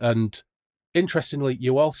 And interestingly,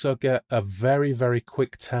 you also get a very, very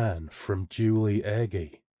quick turn from Julie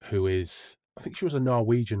Ege, who is, I think she was a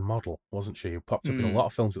Norwegian model, wasn't she? Who popped up in a lot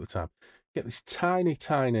of films at the time. You get this tiny,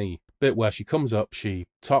 tiny bit where she comes up, she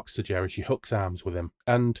talks to Jerry, she hooks arms with him,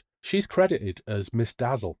 and she's credited as Miss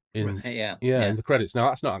Dazzle in in the credits. Now,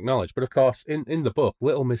 that's not acknowledged, but of course, in the book,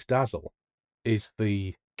 Little Miss Dazzle is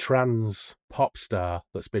the trans pop star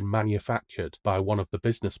that's been manufactured by one of the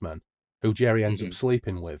businessmen who Jerry ends up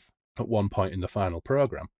sleeping with at one point in the final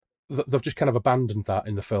program. They've just kind of abandoned that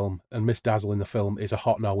in the film, and Miss Dazzle in the film is a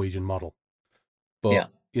hot Norwegian model. But,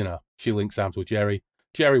 you know, she links arms with Jerry.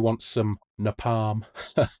 Jerry wants some napalm.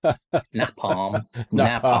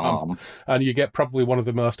 Napalm. And you get probably one of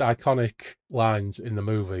the most iconic lines in the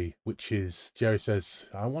movie, which is Jerry says,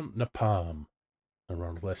 "I want napalm." And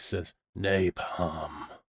Ronald Lacey says, "Napalm."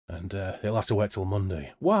 And he'll have to wait till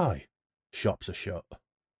Monday. Why? Shops are shut.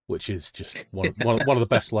 Which is just one of the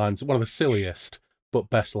best lines, one of the silliest but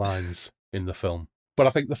best lines in the film. But I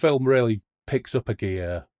think the film really picks up a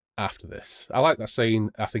gear after this. I like that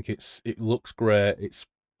scene. I think it looks great. It's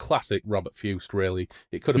classic Robert Fust, really.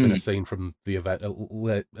 It could have been a scene from the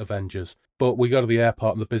late Avengers. But we go to the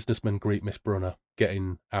airport and the businessmen greet Miss Brunner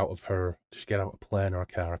getting out of her, just get out of a plane or a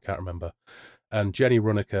car, I can't remember. And Jenny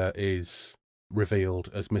Runeker is revealed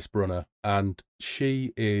as Miss Brunner, and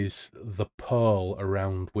she is the pearl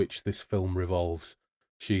around which this film revolves.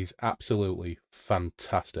 She's absolutely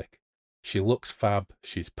fantastic. She looks fab,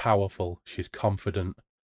 she's powerful, she's confident.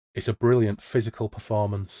 It's a brilliant physical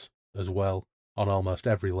performance as well, on almost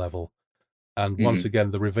every level. And once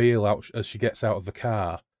again, the reveal out as she gets out of the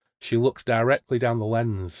car, she looks directly down the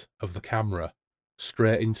lens of the camera,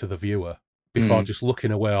 straight into the viewer, before just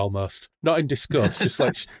looking away almost, not in disgust, just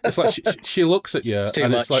like it's like she looks at you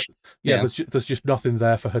and it's like, there's just nothing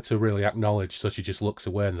there for her to really acknowledge, so she just looks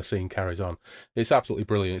away and the scene carries on. It's absolutely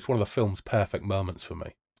brilliant. It's one of the film's perfect moments for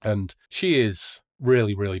me. And she is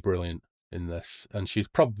really, really brilliant in this, and she's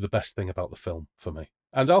probably the best thing about the film for me.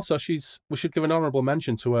 And also, we should give an honourable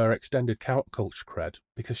mention to her extended culture cred,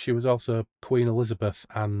 because she was also Queen Elizabeth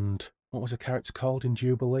and what was her character called in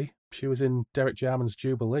Jubilee? She was in Derek Jarman's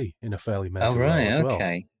Jubilee in a fairly major role as well.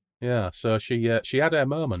 Okay. Yeah, so she had her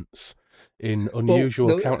moments in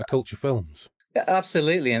unusual counterculture films. Yeah,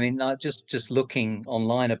 absolutely. I mean, just looking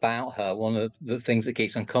online about her, one of the things that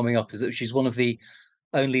keeps on coming up is that she's one of the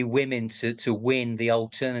only women to win the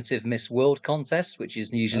alternative Miss World contest, which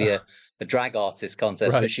is usually a drag artist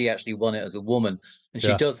contest, but she actually won it as a woman. And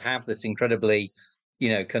she does have this incredibly, you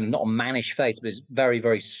know, kind of not a mannish face, but it's very,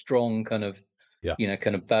 very strong kind of, you know,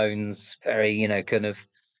 kind of bones, very, you know, kind of,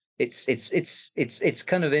 it's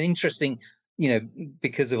kind of an interesting, you know,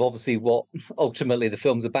 because of obviously what ultimately the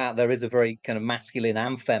film's about. There is a very kind of masculine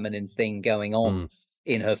and feminine thing going on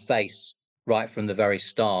in her face right from the very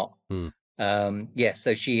start.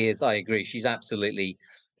 So she is. I agree. She's absolutely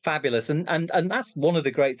fabulous, and that's one of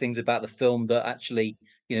the great things about the film, that actually,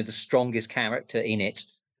 the strongest character in it,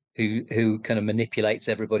 who kind of manipulates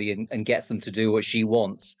everybody and gets them to do what she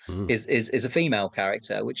wants, is a female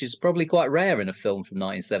character, which is probably quite rare in a film from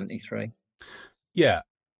 1973. Yeah,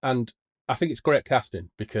 and I think it's great casting,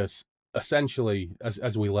 because essentially,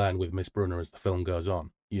 as we learn with Miss Brunner as the film goes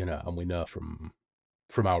on, and we know from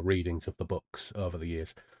our readings of the books over the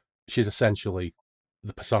years, she's essentially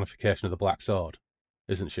the personification of the Black Sword,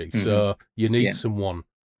 isn't she? Mm-hmm. So you need someone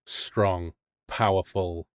strong,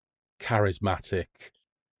 powerful, charismatic,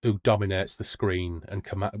 who dominates the screen and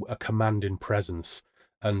a commanding presence,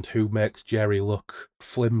 and who makes Jerry look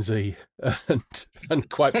flimsy and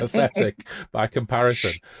quite pathetic by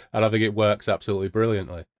comparison. And I think it works absolutely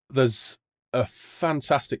brilliantly. There's a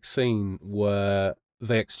fantastic scene where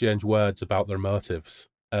they exchange words about their motives.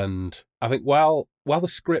 And I think while the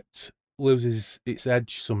script loses its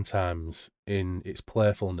edge sometimes in its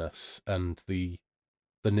playfulness and the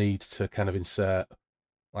need to kind of insert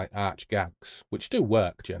like arch gags, which do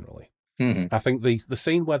work generally, I think the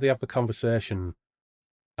scene where they have the conversation,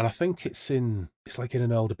 and I think it's like in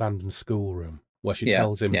an old abandoned schoolroom, where she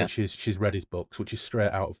tells him that she's read his books, which is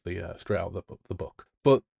straight out of the book.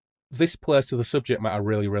 But this plays to the subject matter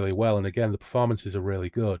really, really well, and again, the performances are really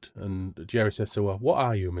good. And Jerry says to her, "What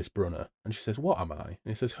are you, Miss Brunner?" And she says, "What am I?" And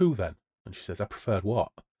he says, "Who then?" And she says, "I preferred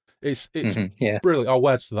what." It's brilliant, or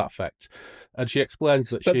words to that effect. And she explains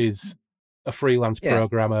that she's a freelance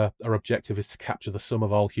programmer. Her objective is to capture the sum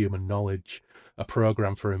of all human knowledge, a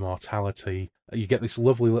program for immortality. You get this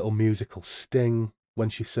lovely little musical sting when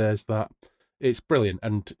she says that. It's brilliant,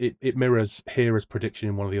 and it mirrors Hera's prediction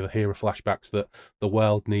in one of the other Hera flashbacks that the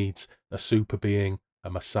world needs a super being,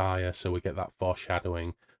 a messiah, so we get that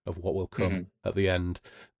foreshadowing of what will come at the end.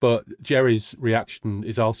 But Jerry's reaction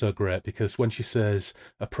is also great, because when she says,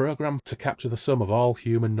 a program to capture the sum of all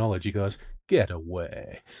human knowledge, he goes, "Get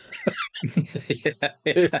away."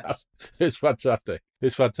 It's fantastic.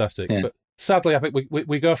 It's fantastic. Yeah. But sadly, I think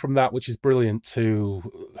we go from that, which is brilliant,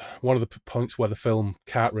 to one of the points where the film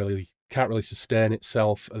can't really sustain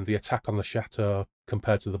itself, and the attack on the chateau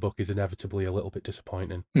compared to the book is inevitably a little bit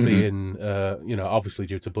disappointing, being obviously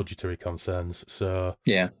due to budgetary concerns. So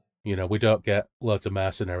we don't get loads of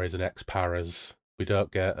mercenaries and ex-paras. We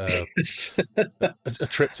don't get a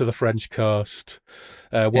trip to the French coast.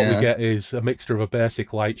 What we get is a mixture of a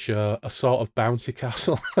basic light show, a sort of bouncy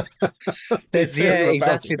castle. Exactly.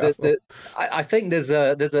 I think there's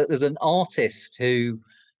an artist who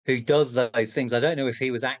does those things. I don't know if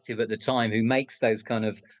he was active at the time, who makes those kind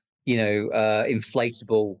of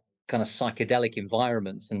inflatable kind of psychedelic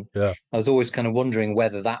environments, and I was always kind of wondering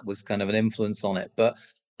whether that was kind of an influence on it. But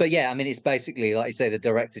yeah, I mean, it's basically, like you say, the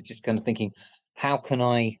director just kind of thinking, how can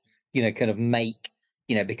I, kind of make,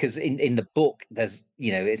 because in the book there's,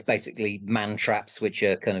 it's basically man traps, which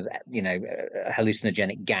are kind of,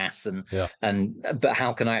 hallucinogenic gas, but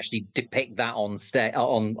how can I actually depict that on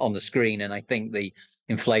the screen? And I think the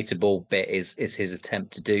inflatable bit is his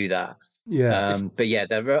attempt to do that. But yeah,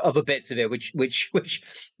 there are other bits of it which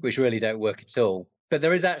really don't work at all. But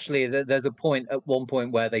there is actually, there's a point at one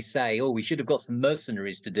point where they say, "Oh, we should have got some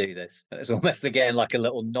mercenaries to do this." And it's almost again like a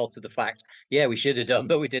little nod to the fact, yeah, we should have done,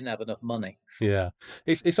 but we didn't have enough money. Yeah,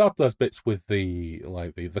 it's odd, those bits with the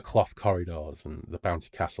cloth corridors and the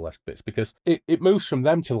bouncy castle-esque bits, because it moves from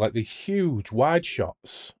them to like these huge wide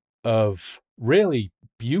shots of really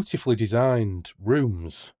beautifully designed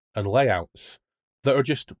rooms and layouts that are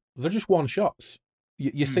just one shots.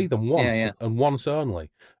 You see them once and once only,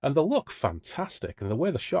 and they look fantastic. And the way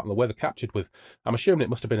they're shot and the way they're captured with, I'm assuming it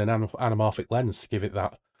must have been an anamorphic lens to give it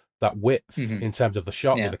that width in terms of the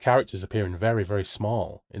shot, with the characters appearing very, very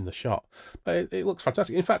small in the shot. But it looks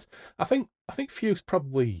fantastic. In fact, I think Fuchs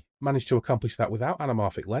probably managed to accomplish that without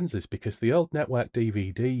anamorphic lenses, because the old network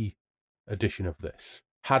DVD edition of this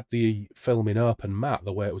had the film in open matte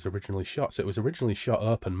the way it was originally shot. So it was originally shot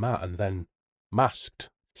open matte and then masked.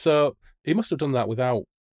 So he must have done that without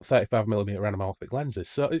 35mm anamorphic lenses.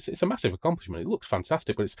 So it's a massive accomplishment. It looks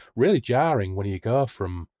fantastic, but it's really jarring when you go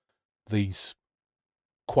from these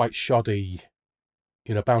quite shoddy,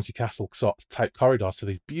 bouncy castle sort of type corridors to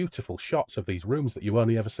these beautiful shots of these rooms that you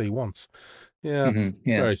only ever see once. It's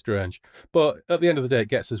very strange. But at the end of the day, it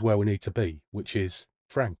gets us where we need to be, which is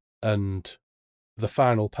Frank. And the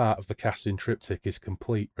final part of the casting triptych is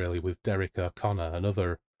complete, really, with Derek O'Connor,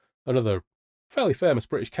 another fairly famous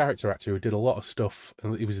British character actor who did a lot of stuff,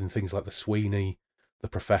 and he was in things like The Sweeney, The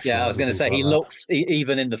Professional. Yeah, I was going to say, he looks,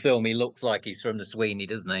 even in the film, he looks like he's from The Sweeney,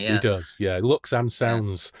 doesn't he? Yeah. He does, yeah. He looks and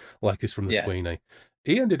sounds like he's from The Sweeney.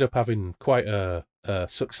 He ended up having quite a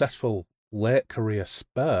successful late career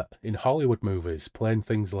spurt in Hollywood movies, playing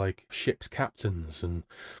things like ship's captains, and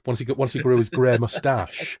once he grew his grey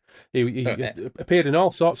moustache, he appeared in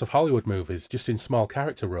all sorts of Hollywood movies, just in small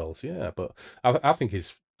character roles. Yeah, but I think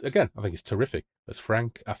he's terrific as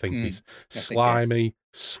Frank. I think he's slimy,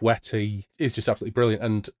 sweaty. He's just absolutely brilliant.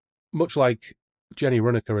 And much like Jenny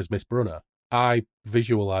Runeker as Miss Brunner, I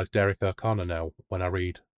visualise Derek O'Connor now when I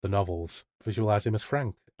read the novels. Visualise him as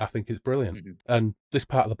Frank. I think it's brilliant. Mm-hmm. And this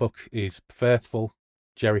part of the book is faithful.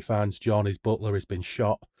 Jerry finds John, his butler, has been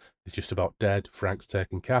shot. He's just about dead. Frank's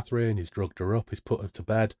taken Catherine. He's drugged her up. He's put her to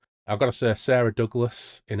bed. I've got to say, Sarah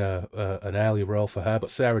Douglas in an early role for her, but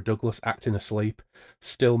Sarah Douglas acting asleep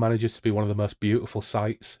still manages to be one of the most beautiful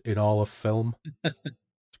sights in all of film.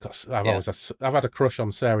 I've had a crush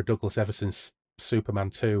on Sarah Douglas ever since Superman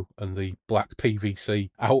 2 and the black PVC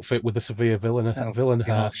outfit with the severe villain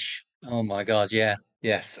hair. Oh my God, yeah.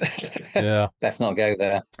 Yes. Yeah. Let's not go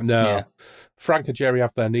there. No. Yeah. Frank and Jerry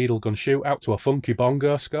have their needle gun shoot out to a funky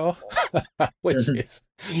bongo score, which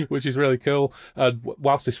is really cool. And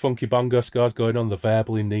whilst this funky bongo score is going on, they're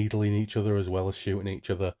verbally needling each other as well as shooting each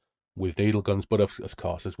other with needle guns. But of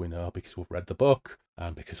course, as we know, because we've read the book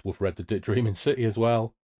and because we've read the Dreaming City as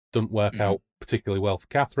well, doesn't work out particularly well for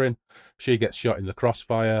Catherine. She gets shot in the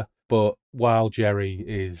crossfire. But while Jerry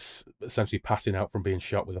is essentially passing out from being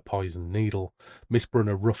shot with a poisoned needle, Miss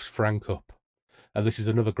Brunner roughs Frank up. And this is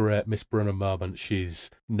another great Miss Brunner moment. She's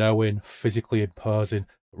knowing, physically imposing,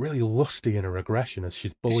 really lusty in her aggression as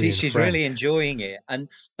she's bullying She's Frank. Really enjoying it. And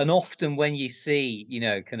often when you see,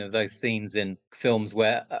 kind of those scenes in films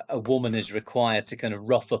where a woman is required to kind of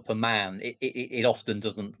rough up a man, it often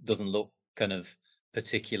doesn't look kind of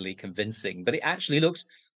particularly convincing, but it actually looks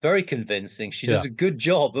very convincing. She does a good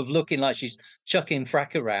job of looking like she's chucking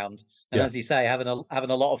Frank around, and as you say, having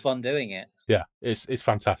a lot of fun doing it. Yeah, it's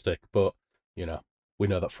fantastic. But we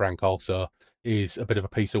know that Frank also is a bit of a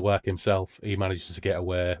piece of work himself. He manages to get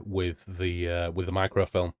away with the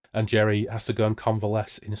microfilm, and Jerry has to go and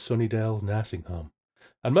convalesce in Sunnydale nursing home.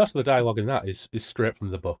 And most of the dialogue in that is straight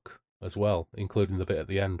from the book as well, including the bit at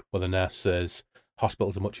the end where the nurse says,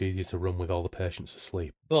 "Hospitals are much easier to run with all the patients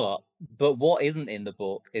asleep." But what isn't in the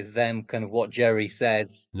book is then kind of what Jerry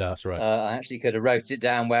says. No, that's right. I actually could have wrote it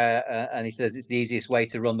down where, and he says it's the easiest way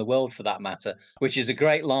to run the world for that matter, which is a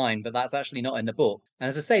great line, but that's actually not in the book. And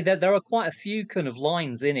as I say, there are quite a few kind of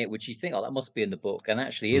lines in it which you think, oh, that must be in the book, and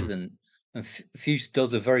actually isn't. And Fuchs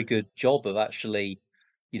does a very good job of actually,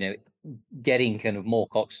 getting kind of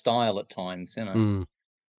Moorcock style at times,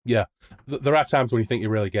 Yeah, there are times when you think he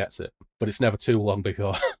really gets it, but it's never too long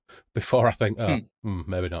before I think,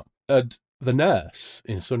 maybe not. And the nurse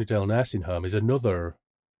in Sunnydale Nursing Home is another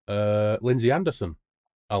Lindsay Anderson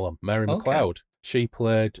alum, Mary McLeod. She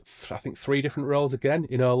played, I think, 3 different roles again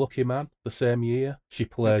in Oh Lucky Man the same year. She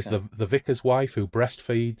plays the vicar's wife who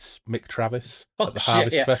breastfeeds Mick Travis at the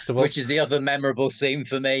Harvest Festival. Which is the other memorable scene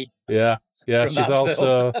for me. Yeah. She's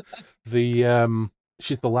also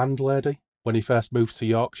she's the landlady when he first moves to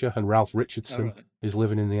Yorkshire, and Ralph Richardson is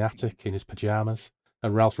living in the attic in his pyjamas.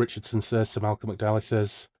 And Ralph Richardson says to Malcolm McDowell,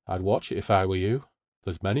 says, "I'd watch it if I were you.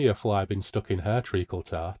 There's many a fly been stuck in her treacle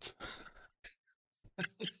tart."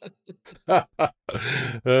 Yeah.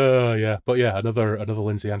 But yeah, another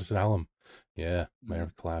Lindsay Anderson alum. Yeah, Mary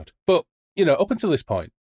McLeod. But, up until this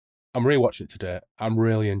point, I'm rewatching it today. I'm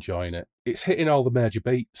really enjoying it. It's hitting all the major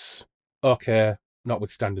beats. Okay,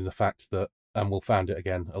 notwithstanding the fact that, and we'll find it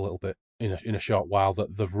again a little bit in a short while,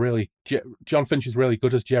 that they've really, John Finch is really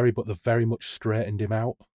good as Jerry, but they've very much straightened him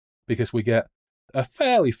out, because we get a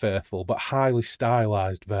fairly faithful but highly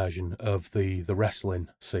stylized version of the wrestling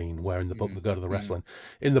scene, where in the book they go to the wrestling.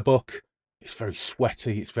 In the book, it's very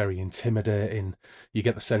sweaty, it's very intimidating. You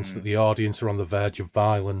get the sense that the audience are on the verge of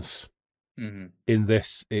violence. In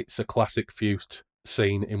this, it's a classic Fust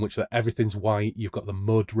scene in which everything's white. You've got the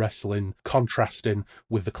mud wrestling contrasting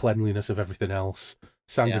with the cleanliness of everything else.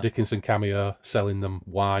 Sandra Dickinson cameo selling them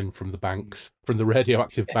wine from the banks, from the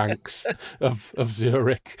radioactive banks of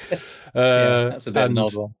Zurich. That's a bit of an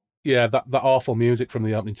odd one. Yeah, that awful music from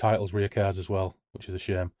the opening titles reoccurs as well, which is a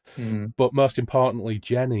shame. But most importantly,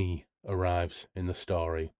 Jenny arrives in the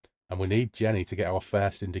story, and we need Jenny to get our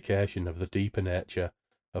first indication of the deeper nature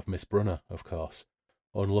of Miss Brunner, of course.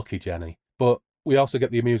 Unlucky Jenny. But we also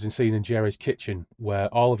get the amusing scene in Jerry's kitchen where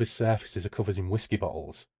all of his surfaces are covered in whiskey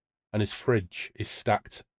bottles, and his fridge is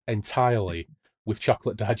stacked entirely with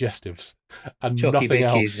chocolate digestives and nothing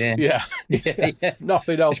else. Yeah.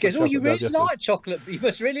 Nothing else. She goes, you really like chocolate. You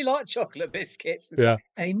must really like chocolate biscuits. Yeah.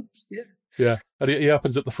 Amos, Yeah. And he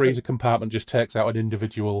opens up the freezer compartment, just takes out an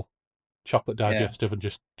individual chocolate digestive and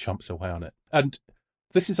just chomps away on it. And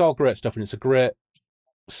this is all great stuff, and it's a great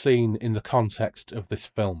seen in the context of this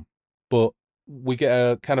film, but we get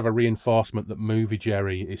a kind of a reinforcement that movie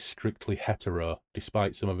Jerry is strictly hetero,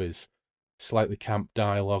 despite some of his slightly camp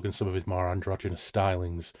dialogue and some of his more androgynous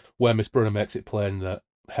stylings, where Miss Brunner makes it plain that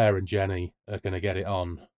her and Jenny are going to get it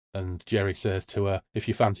on, and Jerry says to her, if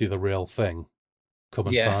you fancy the real thing, come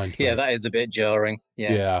and find me. Yeah, that is a bit jarring.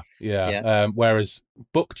 Yeah. Whereas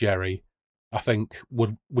Buck Jerry, I think,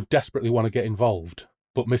 would desperately want to get involved,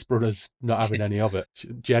 but Miss Brunner's not having any of it.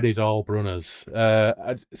 Jenny's all Brunner's.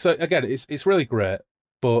 So again, it's really great,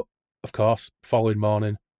 but of course, following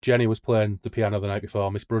morning, Jenny was playing the piano the night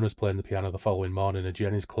before, Miss Brunner's playing the piano the following morning, and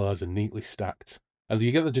Jenny's clothes are neatly stacked. And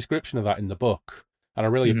you get the description of that in the book, and I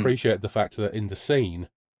really appreciate the fact that in the scene,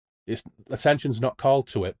 attention's not called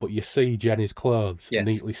to it, but you see Jenny's clothes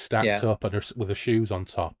neatly stacked up and with her shoes on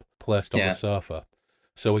top, placed on the sofa.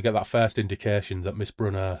 So we get that first indication that Miss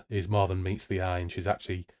Brunner is more than meets the eye, and she's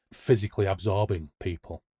actually physically absorbing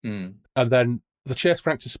people. And then the chase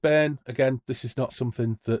Frank to Spain, again, this is not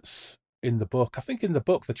something that's in the book. I think in the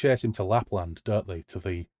book they chase him to Lapland, don't they? To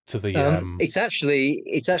the it's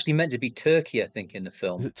actually meant to be Turkey, I think, in the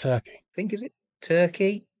film. Is it Turkey? I think, is it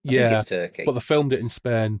Turkey? I think it's Turkey. But they filmed it in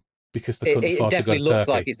Spain because they couldn't afford to go to Turkey. It definitely looks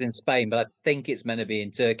like it's in Spain, but I think it's meant to be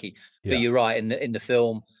in Turkey. But you're right, in the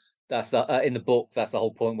film, that's in the book, that's the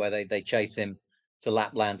whole point where they chase him to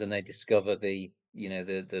Lapland and they discover the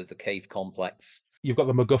cave complex. You've got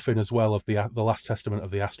the MacGuffin as well of the Last Testament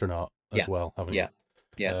of the Astronaut as well, haven't you?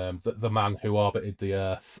 Yeah. The man who orbited the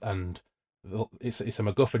Earth, and it's a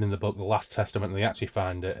MacGuffin in the book, The Last Testament, and they actually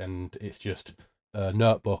find it, and it's just a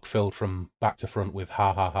notebook filled from back to front with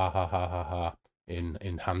ha ha ha ha ha ha ha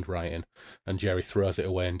in handwriting, and Jerry throws it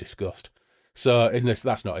away in disgust. So in this,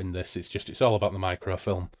 that's not in this. It's all about the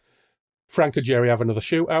microfilm. Frank and Jerry have another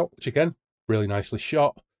shootout, which again, really nicely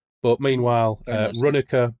shot. But meanwhile,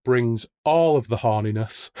 Runnicka brings all of the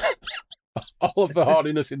horniness, all of the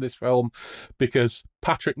horniness in this film, because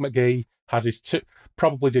Patrick McGee has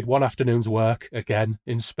probably did one afternoon's work again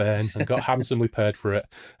in Spain and got handsomely paid for it,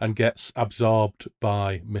 and gets absorbed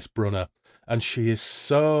by Miss Brunner. And she is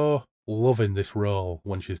so loving this role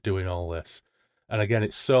when she's doing all this. And again,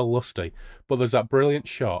 it's so lusty. But there's that brilliant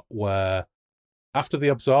shot where, after the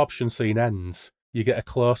absorption scene ends, you get a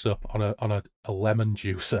close-up on a lemon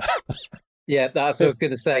juicer. Yeah, that's what I was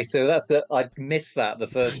going to say. So I missed that the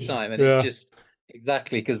first time, and it's just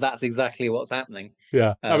exactly, because that's exactly what's happening.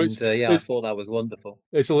 Yeah. And I thought that was wonderful.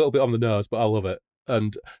 It's a little bit on the nose, but I love it.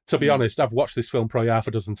 And to be honest, I've watched this film probably half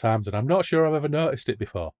a dozen times, and I'm not sure I've ever noticed it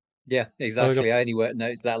before. Yeah, exactly. I only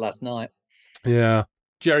noticed that last night. Yeah.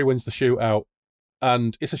 Jerry wins the shootout,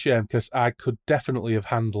 and it's a shame because I could definitely have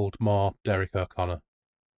handled more Derek O'Connor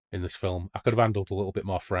in this film. I could have handled a little bit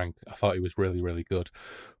more Frank. I thought he was really, really good.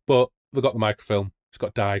 But they got the microfilm. It's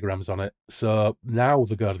got diagrams on it. So now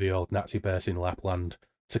they go to the old Nazi base in Lapland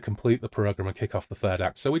to complete the programme and kick off the third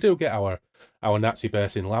act. So we do get our Nazi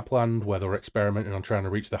base in Lapland, where they're experimenting on trying to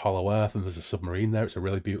reach the Hollow Earth, and there's a submarine there. It's a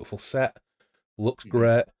really beautiful set. Looks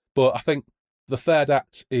great. But I think the third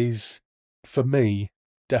act is, for me,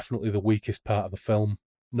 definitely the weakest part of the film,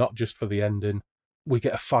 not just for the ending. We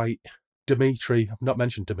get a fight. Dimitri, I've not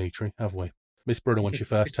mentioned Dimitri, have we? Miss Brunner, when she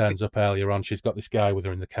first turns up earlier on, she's got this guy with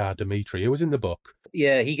her in the car, Dimitri, who was in the book.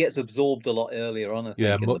 Yeah, he gets absorbed a lot earlier on, I think.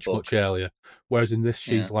 Yeah, much earlier. Whereas in this,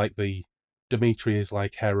 she's like Dimitri is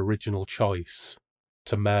like her original choice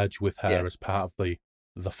to merge with her as part of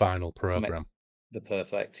the final programme. The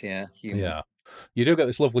perfect, human. Yeah. You do get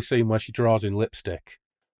this lovely scene where she draws in lipstick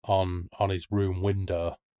on his room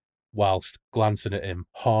window, whilst glancing at him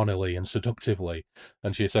hornily and seductively,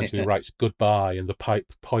 and she essentially writes goodbye and the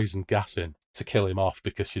pipe poison gas in to kill him off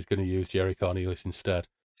because she's going to use Jerry Cornelius instead.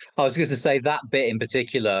 I was going to say that bit in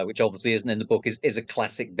particular, which obviously isn't in the book, is a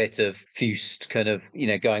classic bit of Fust kind of,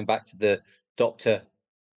 going back to the Doctor.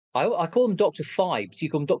 I call him Dr. Phibes. You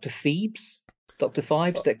call him Dr. Phoebes? Dr.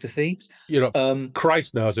 Phibes, Dr. Phoebes.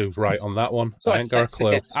 Christ knows who's right on that one. I ain't got a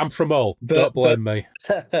clue. I'm from Hull. Don't blame me.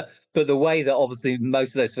 But the way that obviously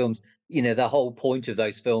most of those films, the whole point of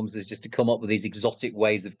those films is just to come up with these exotic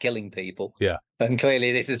ways of killing people. Yeah. And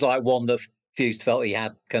clearly this is like one that Fust felt he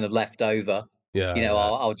had kind of left over. Yeah.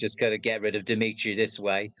 I'll just kind of get rid of Dimitri this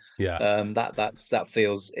way. Yeah. That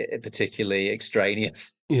feels particularly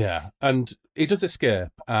extraneous. Yeah. And he does escape,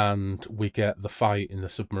 and we get the fight in the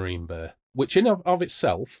submarine bay, which in of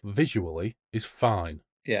itself, visually, is fine.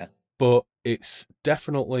 Yeah. But it's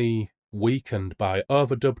definitely weakened by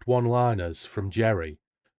overdubbed one-liners from Jerry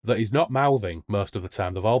that he's not mouthing most of the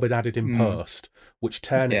time. They've all been added in post, which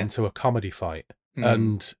turn it into a comedy fight.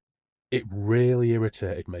 And it really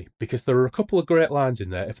irritated me because there are a couple of great lines in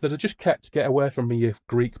there. If they'd have just kept "Get away from me,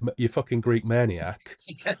 you fucking Greek maniac,"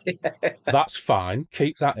 that's fine.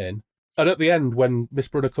 Keep that in. And at the end, when Miss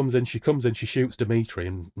Brunner comes in, she shoots Dimitri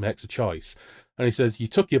and makes a choice. And he says, "You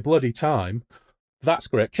took your bloody time." That's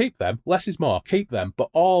great. Keep them. Less is more. Keep them. But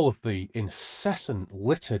all of the incessant,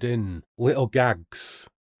 littered in little gags,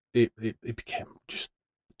 it became just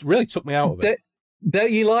really took me out of it.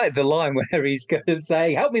 Don't you like the line where he's going to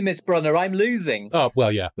say, "Help me, Miss Brunner, I'm losing"? Oh,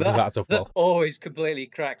 well, yeah. That always completely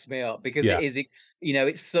cracks me up because Yeah. it is,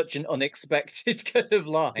 it's such an unexpected kind of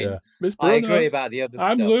line. Yeah. Miss Brunner, I agree about the other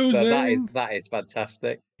I'm stuff, losing. but that is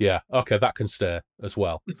fantastic. Yeah, okay, that can stay as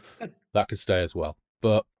well. That can stay as well.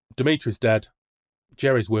 But Dimitri's dead.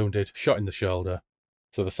 Jerry's wounded, shot in the shoulder.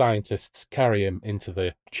 So the scientists carry him into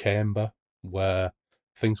the chamber where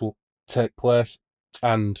things will take place.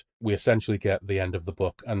 And we essentially get the end of the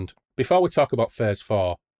book. And before we talk about phase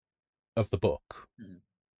 4 of the book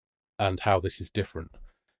and how this is different,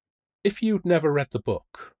 if you'd never read the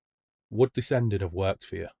book, would this ending have worked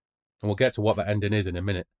for you? And we'll get to what that ending is in a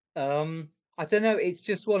minute. I don't know. It's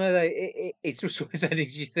just one of those. It's just one of those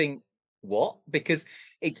endings you think, what? Because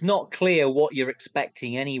it's not clear what you're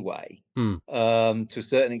expecting anyway. To a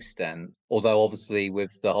certain extent, although obviously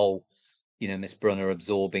with the whole, Miss Brunner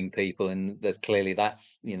absorbing people, and there's clearly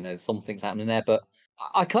that's something's happening there. But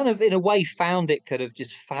I kind of, in a way, found it kind of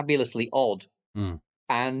just fabulously odd,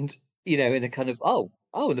 and in a kind of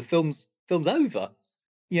and the film's over.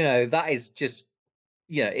 That is just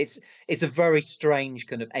it's a very strange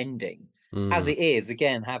kind of ending. As it is,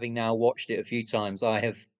 again, having now watched it a few times, I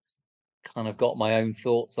have kind of got my own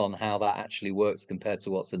thoughts on how that actually works compared to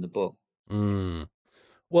what's in the book.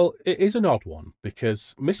 Well, it is an odd one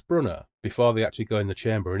because Miss Brunner, before they actually go in the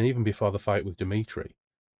chamber and even before the fight with Dimitri,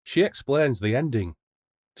 she explains the ending,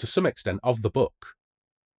 to some extent, of the book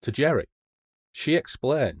to Jerry. She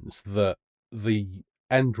explains that the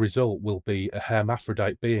end result will be a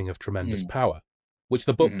hermaphrodite being of tremendous power, which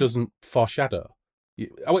the book doesn't foreshadow.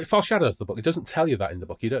 It foreshadows the book. It doesn't tell you that in the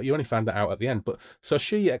book. You only find that out at the end. But so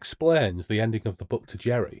she explains the ending of the book to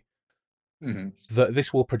Jerry, that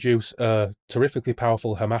this will produce a terrifically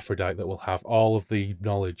powerful hermaphrodite that will have all of the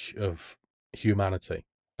knowledge of humanity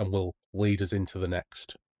and will lead us into the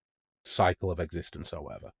next cycle of existence or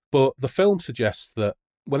whatever. But the film suggests that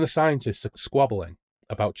when the scientists are squabbling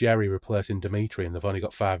about Jerry replacing Dimitri, and they've only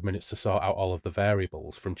got 5 minutes to sort out all of the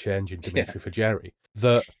variables from changing Dimitri for Jerry,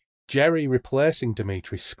 that Jerry replacing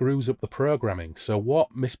Dimitri screws up the programming. So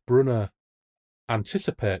what Miss Brunner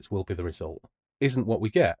anticipates will be the result isn't what we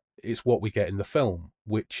get. It's what we get in the film,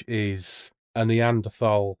 which is a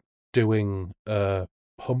Neanderthal doing a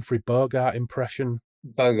Humphrey Bogart impression.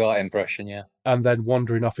 Yeah. And then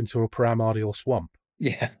wandering off into a primordial swamp.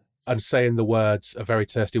 Yeah. And saying the words "a very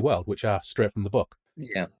tasty world," which are straight from the book.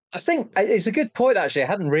 Yeah. I think it's a good point, actually. I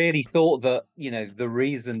hadn't really thought that, the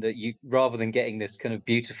reason that you, rather than getting this kind of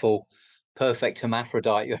beautiful, perfect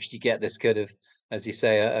hermaphrodite, you actually get this kind of, as you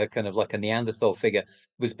say, a kind of like a Neanderthal figure,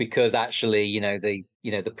 was because actually,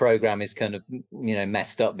 the program is kind of,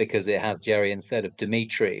 messed up because it has Jerry instead of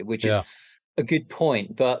Dimitri, which is a good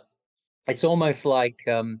point. But it's almost like,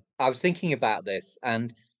 I was thinking about this,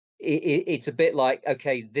 and it's a bit like,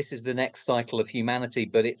 okay, this is the next cycle of humanity,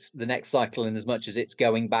 but it's the next cycle in as much as it's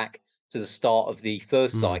going back to the start of the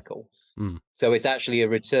first cycle. So it's actually a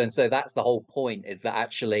return. So that's the whole point, is that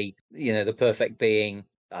actually, the perfect being,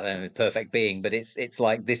 I don't know, perfect being, but it's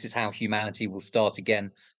like, this is how humanity will start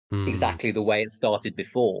again, exactly the way it started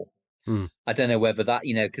before. I don't know whether that,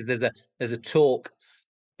 because there's a talk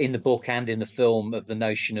in the book and in the film of the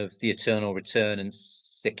notion of the eternal return and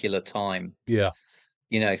secular time. Yeah.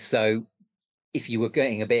 So if you were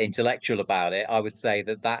getting a bit intellectual about it, I would say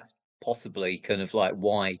that that's possibly kind of like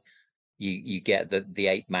why you get the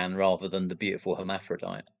ape man rather than the beautiful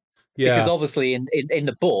hermaphrodite. Yeah. Because obviously in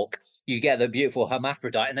the book, you get the beautiful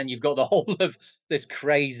hermaphrodite, and then you've got the whole of this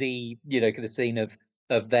crazy, kind of scene of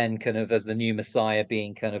then kind of as the new Messiah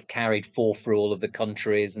being kind of carried forth through all of the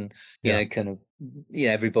countries, and kind of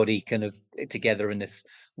everybody kind of together in this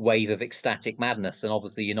wave of ecstatic madness. And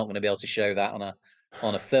obviously you're not going to be able to show that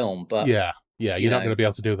on a film, but you're not going to be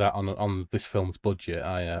able to do that on this film's budget.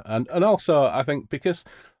 And also I think because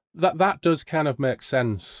that does kind of make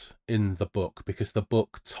sense in the book, because the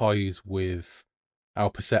book toys with our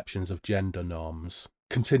perceptions of gender norms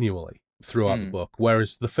continually throughout the book,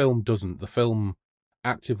 whereas the film doesn't. The film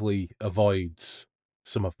actively avoids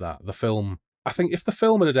some of that. I think if the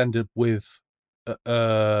film had ended with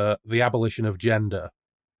the abolition of gender,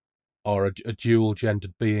 or a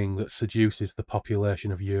dual-gendered being that seduces the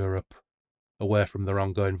population of Europe away from their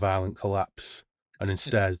ongoing violent collapse, and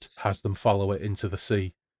instead has them follow it into the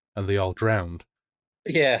sea and they all drowned.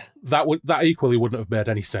 Yeah. That equally wouldn't have made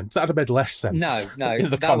any sense. That'd have made less sense. No, in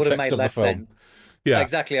the that would have context made of the less film. sense. Yeah,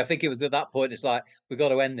 exactly. I think it was at that point. It's like we've got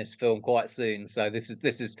to end this film quite soon. So this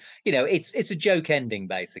is it's a joke ending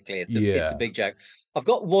basically. It's a big joke. I've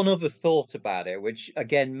got one other thought about it, which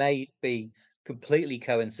again may be completely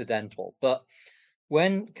coincidental, but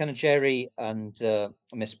when kind of Jerry and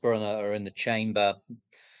Miss Brunner are in the chamber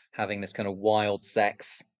having this kind of wild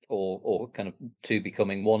sex, or kind of two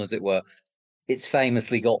becoming one, as it were, it's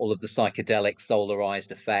famously got all of the psychedelic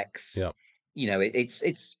solarized effects. Yeah.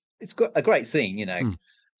 It's got a great scene,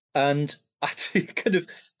 and I do kind of,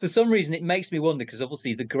 for some reason, it makes me wonder, because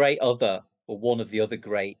obviously one of the other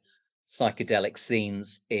great psychedelic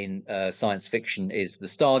scenes in science fiction is the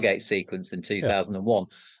Stargate sequence in 2001.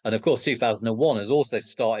 And of course, 2001 has also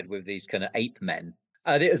started with these kind of ape men.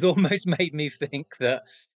 And it has almost made me think that,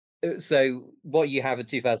 so what you have in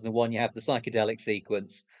 2001, you have the psychedelic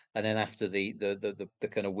sequence, and then after the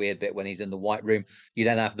kind of weird bit when he's in the White Room, you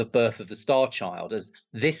then have the birth of the Star Child, as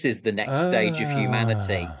this is the next stage of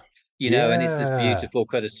humanity, and it's this beautiful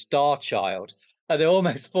kind of Star Child. And I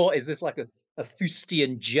almost thought, is this like a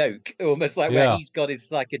Faustian joke, almost like where he's got his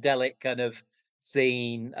psychedelic kind of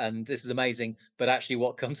scene, and this is amazing, but actually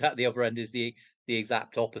what comes out the other end is the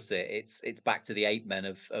exact opposite. It's back to the ape men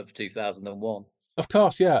of 2001. Of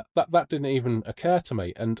course, yeah. That didn't even occur to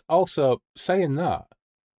me. And also, saying that,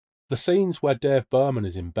 the scenes where Dave Berman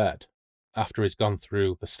is in bed after he's gone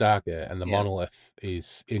through the Stargate and the monolith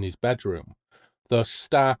is in his bedroom, those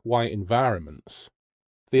stark white environments,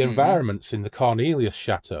 the environments in the Cornelius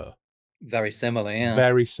Chateau, very similar, yeah.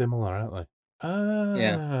 Very similar, aren't they?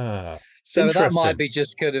 Yeah. So that might be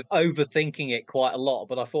just kind of overthinking it quite a lot,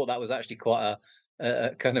 but I thought that was actually quite a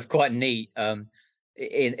kind of quite neat.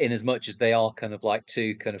 In as much as they are kind of like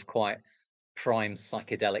two kind of quite prime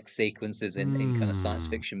psychedelic sequences in kind of science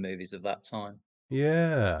fiction movies of that time.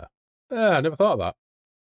 Yeah. I never thought of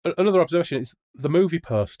that. Another observation is the movie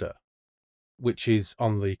poster, which is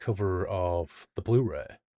on the cover of the Blu-ray,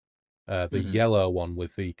 the yellow one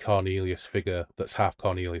with the Cornelius figure that's half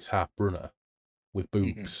Cornelius, half Brunner, with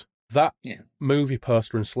boobs. That movie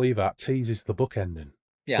poster and sleeve art teases the book ending.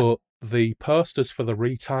 Yeah. But the posters for the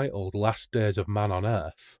retitled Last Days of Man on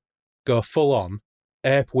Earth go full on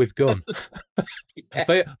ape with gun.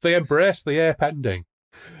 They embrace the ape ending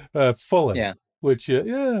fully. Yeah. Which and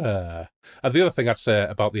the other thing I'd say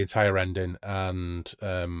about the entire ending and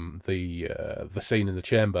the scene in the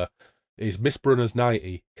chamber is Miss Brunner's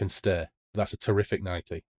nightie can stay. That's a terrific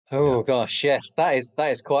nightie. Oh gosh, yes, that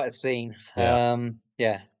is quite a scene.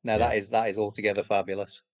 Yeah. That is altogether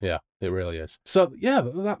fabulous. Yeah, it really is. So yeah,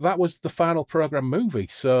 that was the final program movie.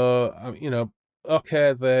 So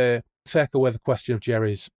okay, they take away the question of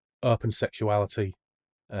Jerry's open sexuality,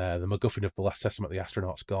 the MacGuffin of the Last Testament, the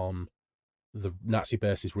astronaut's gone, the Nazi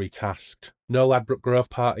base is retasked. No Ladbroke Grove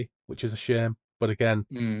party, which is a shame. But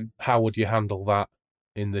again, how would you handle that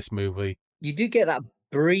in this movie? You do get that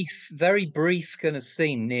very brief kind of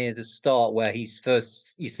scene near the start where you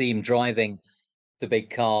see him driving the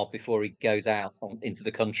big car before he goes out into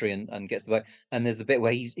the country and gets the boat. And there's a bit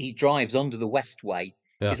where he drives under the Westway.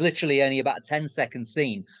 Yeah. It's literally only about a 10-second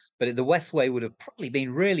scene, but the Westway would have probably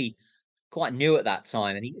been really quite new at that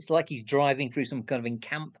time. And it's like he's driving through some kind of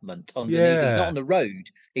encampment underneath. Yeah. He's not on the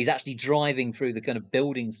road. He's actually driving through the kind of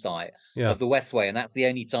building site of the Westway. And that's the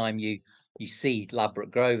only time you see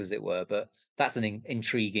Ladbroke Grove, as it were. But that's an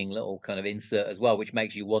intriguing little kind of insert as well, which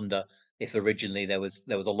makes you wonder if originally there was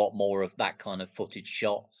a lot more of that kind of footage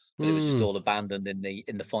shot, but it was just all abandoned in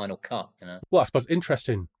the final cut. Well, I suppose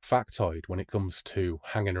interesting factoid when it comes to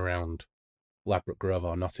hanging around Ladbroke Grove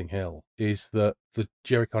or Notting Hill is that the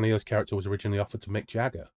Jerry Cornelius character was originally offered to Mick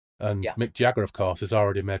Jagger, and Mick Jagger, of course, has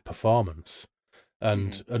already made Performance,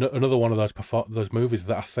 and another one of those movies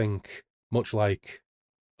that I think, much like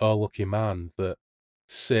Oh Lucky Man, that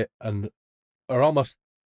sit and are almost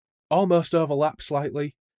overlap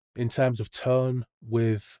slightly in terms of tone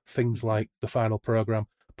with things like the final program.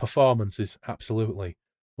 Performance is absolutely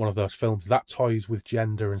one of those films that toys with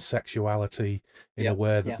gender and sexuality in a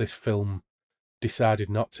way that this film decided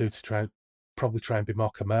not to try and be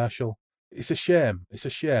more commercial. It's a shame.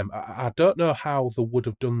 I don't know how they would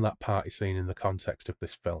have done that party scene in the context of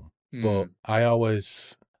this film, but I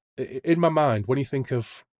always, in my mind, when you think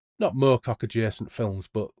of not Moorcock adjacent films,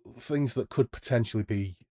 but things that could potentially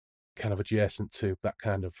be kind of adjacent to that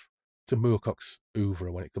kind of, to Moorcock's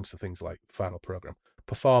oeuvre when it comes to things like Final Program,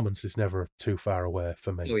 Performance is never too far away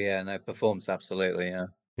for me. Oh yeah, no, Performance, absolutely,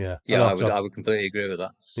 yeah. I would completely agree with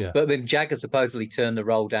that. Yeah. But Jagger supposedly turned the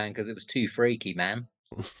role down because it was too freaky, man.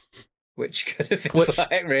 which kind of feels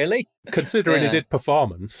like, really? Considering he did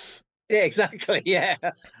performance. Yeah, exactly. Yeah.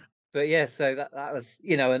 But yeah, so that was,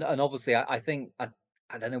 and obviously I think, I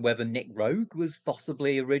don't know whether Nick Rogue was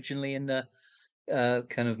possibly originally in the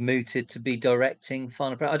kind of mooted to be directing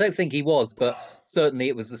Final Pro. I don't think he was, but certainly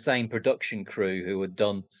it was the same production crew who had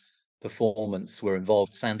done Performance were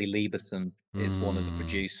involved. Sandy Lieberson is one of the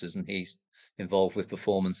producers, and he's involved with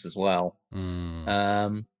Performance as well.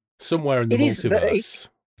 Somewhere in the multiverse,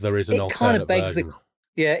 there is an alternate version.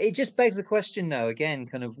 It just begs the question, though, again,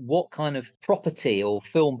 kind of what kind of property or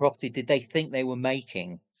film property did they think they were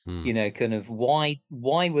making? Kind of why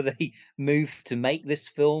were they moved to make this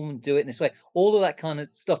film and do it in this way? All of that kind of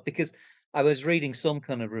stuff, because I was reading some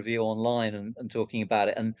kind of review online and talking about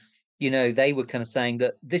it, and they were kind of saying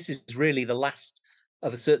that this is really the last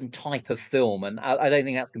of a certain type of film, and I don't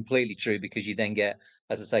think that's completely true, because you then get,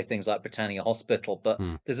 as I say, things like Britannia Hospital, but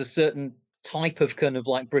there's a certain type of kind of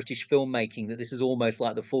like British filmmaking that this is almost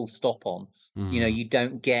like the full stop on. You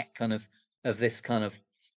don't get kind of this kind of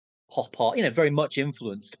pop art, very much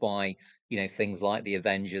influenced by, things like the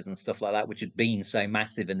Avengers and stuff like that, which had been so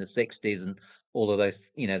massive in the 60s, and all of those,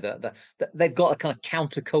 they've got a kind of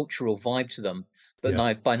countercultural vibe to them. But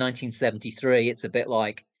now by 1973, it's a bit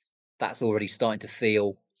like that's already starting to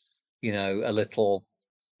feel, a little,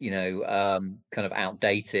 kind of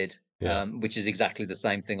outdated, which is exactly the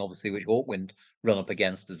same thing, obviously, which Hawkwind run up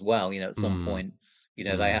against as well. At some point,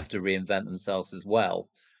 they have to reinvent themselves as well.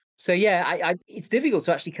 So yeah, it's difficult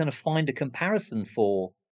to actually kind of find a comparison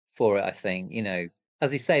for it. I think,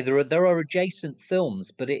 as you say, there are adjacent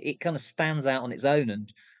films, but it kind of stands out on its own,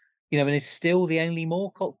 and and it's still the only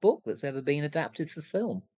Moorcock book that's ever been adapted for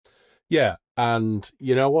film. Yeah, and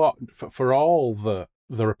you know what? For all that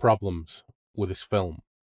there are problems with this film,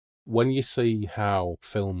 when you see how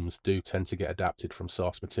films do tend to get adapted from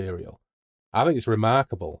source material, I think it's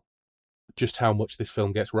remarkable just how much this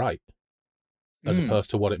film gets right, as opposed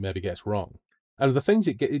to what it maybe gets wrong. And the things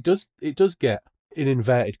it does get, in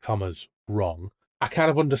inverted commas, wrong. I kind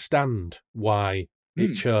of understand why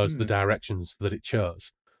it chose the directions that it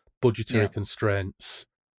chose. Budgetary constraints.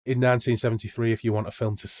 In 1973, if you want a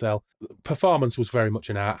film to sell, Performance was very much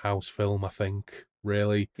an art house film, I think,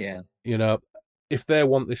 really. Yeah. If they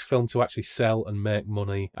want this film to actually sell and make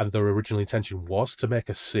money, and their original intention was to make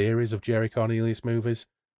a series of Jerry Cornelius movies,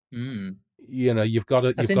 you've got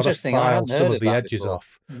to file some of the edges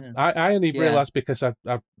off. Yeah. I only realised because I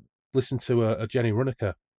listened to a Jenny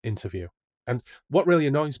Runeker interview, and what really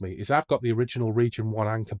annoys me is I've got the original Region 1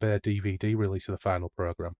 Anchor Bay DVD release of the final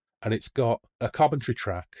programme, and it's got a commentary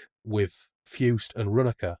track with Fust and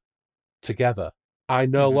Runeker together. I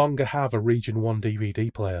no longer have a Region 1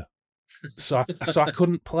 DVD player. So I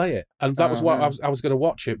couldn't play it, and that was what I was going to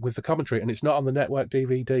watch it with the commentary, and it's not on the network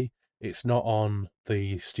DVD. It's not on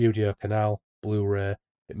the Studio Canal Blu-ray.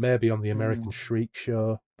 It may be on the American Shriek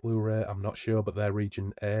Show Blu-ray. I'm not sure, but they're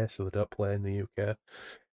Region A, so they don't play in the UK.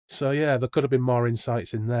 So yeah, there could have been more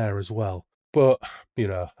insights in there as well. But at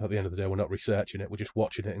the end of the day, we're not researching it. We're just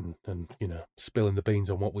watching it and spilling the beans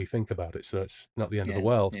on what we think about it. So it's not the end of the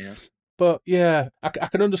world. Yeah. But yeah, I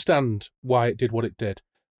can understand why it did what it did.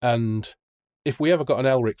 And if we ever got an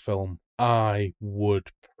Elric film, I would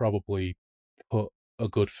probably put a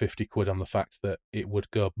good 50 quid on the fact that it would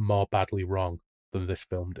go more badly wrong than this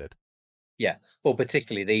film did. Yeah, well,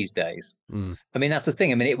 particularly these days. I mean, that's the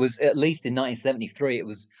thing. I mean, it was, at least in 1973, it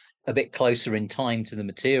was a bit closer in time to the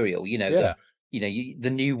material. The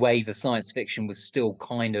new wave of science fiction was still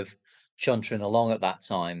kind of chuntering along at that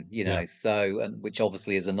time. So, and which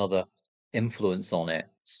obviously is another influence on it.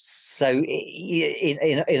 So,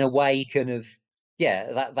 in a way, kind of,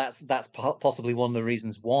 that's possibly one of the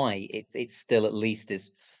reasons why it's still at least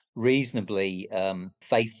is reasonably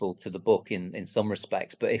faithful to the book in some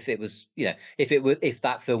respects. But if it was, if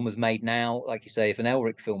that film was made now, like you say, if an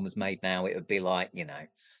Elric film was made now, it would be like,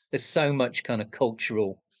 there's so much kind of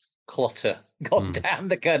cultural clutter gone down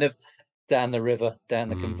the kind of down the river, down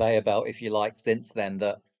the conveyor belt, if you like, since then,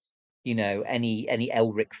 that any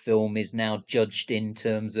Elric film is now judged in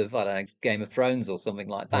terms of, I don't know, Game of Thrones or something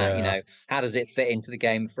like that. How does it fit into the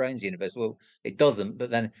Game of Thrones universe? Well, it doesn't, but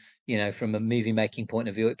then from a movie making point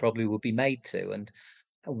of view, it probably would be made to. And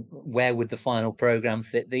where would the final program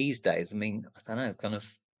fit these days? I mean, I don't know, kind of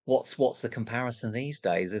what's the comparison these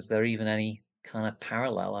days? Is there even any kind of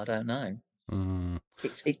parallel? I don't know.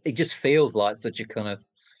 It just feels like such a kind of,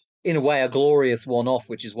 in a way, a glorious one-off,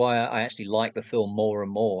 which is why I actually like the film more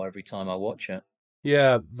and more every time I watch it.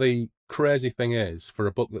 Yeah, the crazy thing is, for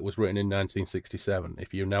a book that was written in 1967,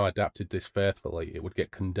 if you now adapted this faithfully, it would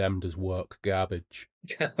get condemned as woke garbage.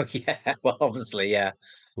 Oh, yeah, well, obviously, yeah.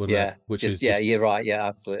 Wouldn't it? Which is you're right, yeah,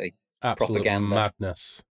 absolutely. absolute propaganda.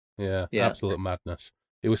 madness. Yeah, absolute madness.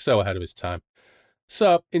 It was so ahead of his time.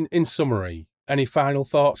 So, in summary, any final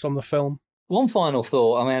thoughts on the film? One final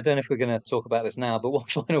thought. I mean, I don't know if we're going to talk about this now, but one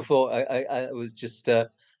final thought. I was just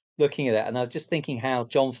looking at it, and I was just thinking how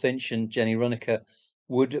John Finch and Jenny Runeker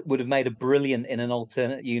would have made a brilliant, in an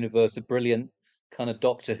alternate universe, a brilliant kind of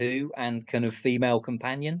Doctor Who and kind of female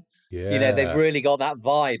companion. Yeah. They've really got that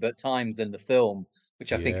vibe at times in the film,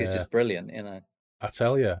 which I think is just brilliant. I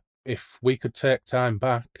tell you, if we could take time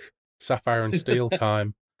back, Sapphire and Steel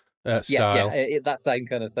time style. That same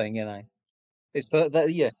kind of thing. It's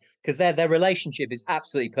because their relationship is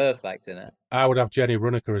absolutely perfect in it. I would have Jenny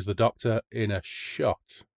Runeker as the Doctor in a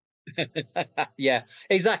shot. Yeah,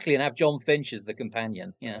 exactly, and have John Finch as the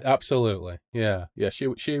companion. Yeah, absolutely. Yeah.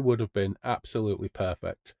 She would have been absolutely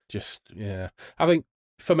perfect. I think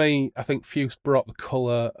for me, Fuchs brought the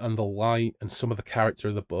colour and the light and some of the character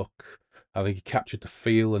of the book. I think he captured the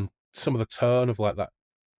feel and some of the tone of like that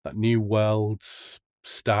New World's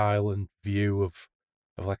style and view of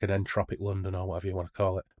like an entropic London or whatever you want to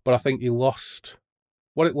call it. But I think he lost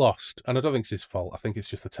what it lost, and I don't think it's his fault. I think it's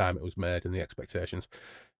just the time it was made and the expectations.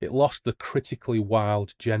 It lost the critically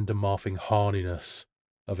wild, gender morphing horniness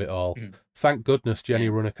of it all. Thank goodness Jenny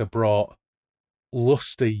Runeker brought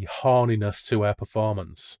lusty horniness to her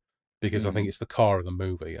performance, because I think it's the core of the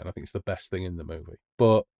movie, and I think it's the best thing in the movie.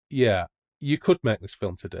 But yeah, you could make this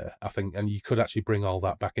film today, I think, and you could actually bring all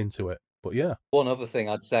that back into it. But yeah. One other thing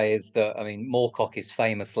I'd say is that, I mean, Moorcock is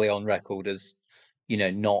famously on record as,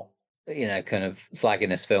 not, kind of slagging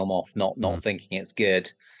this film off, not thinking it's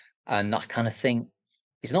good. And I kind of think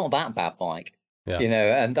it's not that bad, Mike. Yeah.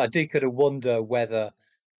 And I do kind of wonder whether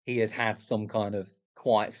he had some kind of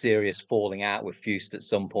quite serious falling out with Fuchs at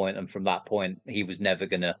some point, and from that point he was never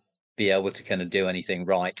going to be able to kind of do anything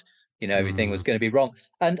right. Everything was going to be wrong.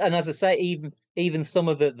 And as I say, even some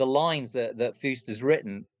of the lines that Fuchs has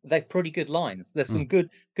written, they're pretty good lines. There's some good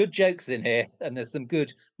jokes in here, and there's some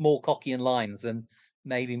good Moorcockian lines, and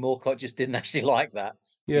maybe Moorcock just didn't actually like that.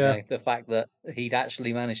 Yeah. The fact that he'd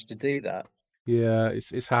actually managed to do that. Yeah,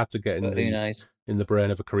 it's hard to get in the brain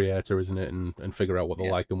of a creator, isn't it, and figure out what they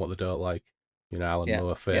like and what they don't like. Alan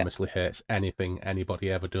Moore famously hates anything anybody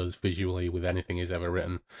ever does visually with anything he's ever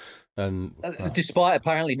written, and despite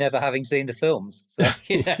apparently never having seen the films. So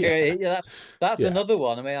that's another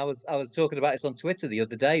one. I mean, I was talking about this on Twitter the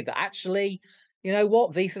other day, that actually,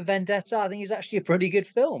 V for Vendetta, I think is actually a pretty good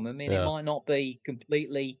film. I mean, it might not be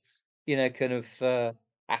completely, kind of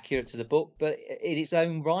accurate to the book, but in its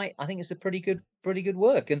own right, I think it's a pretty good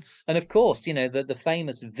work. And of course, the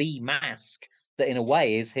famous V mask, that in a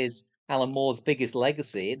way is Alan Moore's biggest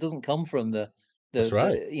legacy. It doesn't come from That's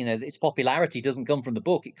right. its popularity doesn't come from the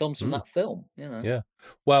book. It comes from that film. Yeah.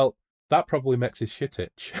 Well, that probably makes his shit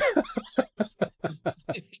itch.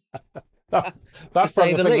 That's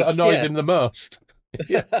probably the thing that annoys him the most.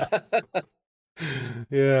 Yeah.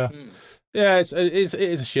 Yeah. Yeah. It is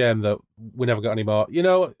a shame that we never got any more.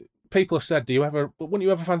 People have said, wouldn't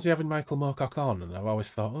you ever fancy having Michael Moorcock on? And I've always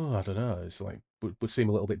thought, I don't know. It's like would seem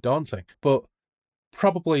a little bit daunting, but.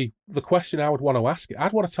 Probably the question I would want to ask,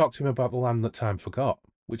 I'd want to talk to him about The Land That Time Forgot,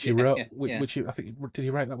 which he wrote, which I think, did he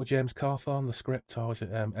write that with James Cawthorne, the script, or was it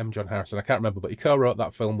M. John Harrison? I can't remember, but he co-wrote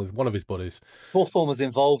that film with one of his buddies. Hawthorne was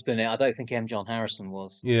involved in it. I don't think M. John Harrison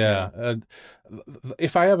was. Yeah, and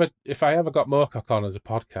if I ever got Moorcock on as a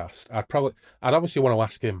podcast, I'd obviously want to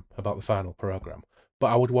ask him about the final program, but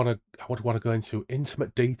I would want to go into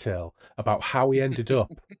intimate detail about how he ended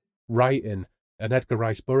up writing an Edgar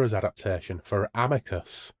Rice Burroughs adaptation for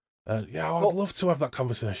Amicus. I'd love to have that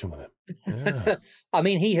conversation with him. Yeah. I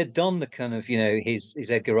mean, he had done the kind of, his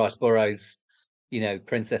Edgar Rice Burroughs,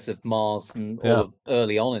 Princess of Mars and all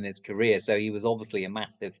early on in his career. So he was obviously a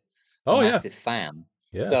massive fan.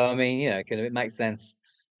 Yeah. So, I mean, kind of it makes sense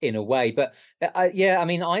in a way. But I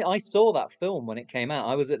mean, I saw that film when it came out.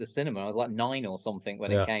 I was at the cinema. I was like 9 or something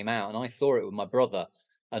when it came out. And I saw it with my brother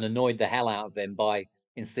and annoyed the hell out of him by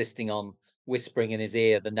insisting on whispering in his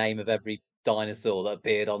ear the name of every dinosaur that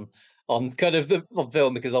appeared on kind of on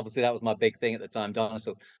film, because obviously that was my big thing at the time,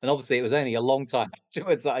 dinosaurs. And obviously it was only a long time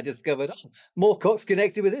afterwards that I discovered Moorcock's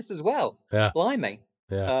connected with this as well. Yeah. Blimey.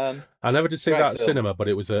 Yeah. I never did see that at cinema, but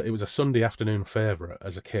it was a Sunday afternoon favourite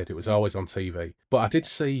as a kid. It was always on TV. But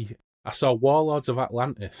I saw Warlords of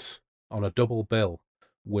Atlantis on a double bill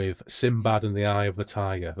with Sinbad and the Eye of the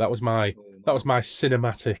Tiger. That was my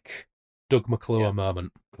cinematic Doug McClure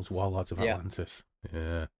moment. It was Warlords of Atlantis.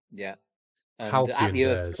 Yeah. Yeah. And At the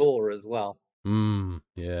Earth's Core as well.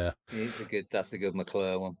 Yeah. That's a good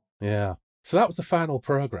McClure one. Yeah. So that was the final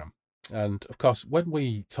programme. And of course, when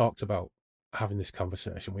we talked about having this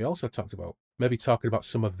conversation, we also talked about maybe talking about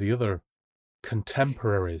some of the other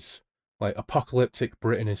contemporaries, like Apocalyptic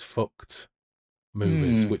Britain is Fucked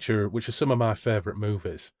movies, which are some of my favourite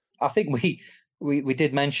movies. I think we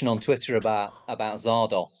did mention on Twitter about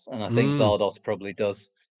Zardos, and I think Zardos probably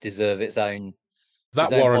does deserve its own.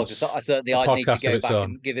 That warrants podcast. I certainly I'd need to go back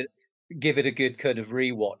and give it a good kind of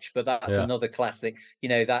rewatch. But that's another classic. You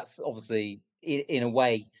know, that's obviously in a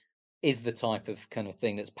way is the type of kind of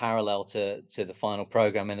thing that's parallel to the final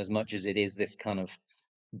program, and as much as it is this kind of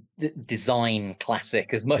design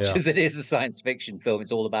classic, as much as it is a science fiction film,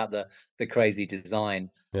 it's all about the crazy design.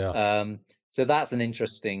 So that's an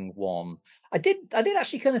interesting one. I did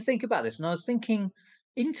actually kind of think about this, and I was thinking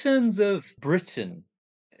in terms of Britain,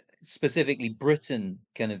 specifically Britain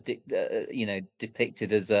kind of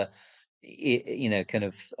depicted as a kind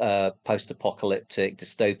of post-apocalyptic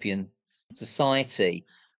dystopian society.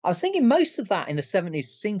 I was thinking most of that in the 70s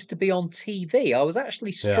seems to be on TV. I was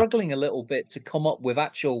actually struggling a little bit to come up with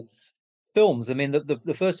actual films. I mean,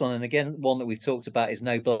 the first one, and again, one that we've talked about, is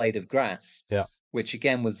No Blade of Grass. Which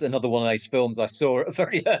again was another one of those films I saw at a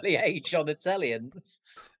very early age on the telly. And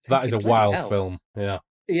that is a wild film.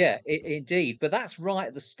 Yeah, indeed. But that's right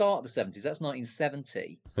at the start of the 70s. That's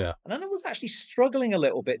 1970. And I was actually struggling a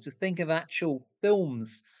little bit to think of actual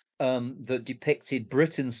films that depicted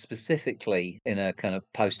Britain specifically in a kind of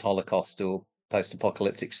post-Holocaust or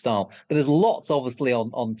post-apocalyptic style. But there's lots, obviously,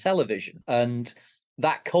 on television. And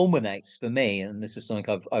that culminates for me, and this is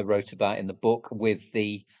something I wrote about in the book, with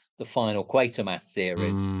the final Quatermass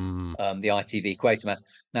series, the ITV Quatermass.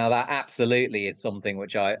 Now, that absolutely is something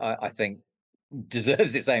which I think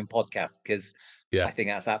deserves its own podcast, because I think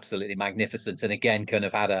that's absolutely magnificent, and again kind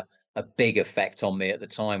of had a big effect on me at the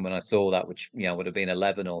time when I saw that, which would have been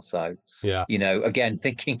 11 or so. Again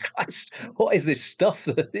thinking, Christ, what is this stuff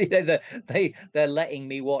that they're letting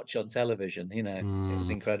me watch on television? It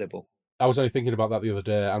was incredible. I was only thinking about that the other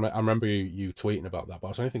day. I remember you tweeting about that, but I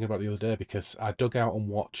was only thinking about it the other day because I dug out and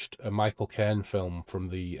watched a Michael Caine film from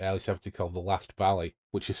the early 70s called The Last Valley,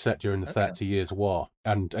 which is set during the 30 Years' War.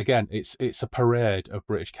 And again, it's a parade of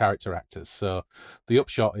British character actors. So the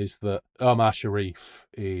upshot is that Omar Sharif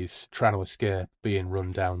is trying to escape being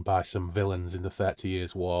run down by some villains in the 30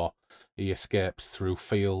 Years' War. He escapes through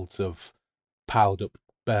fields of piled up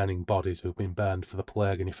burning bodies who've been burned for the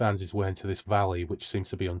plague, and he finds his way into this valley which seems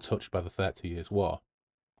to be untouched by the 30 Years' War.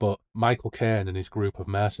 But Michael Caine and his group of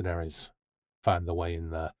mercenaries find their way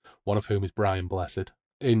in there, one of whom is Brian Blessed,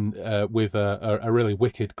 with a really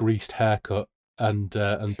wicked greased haircut and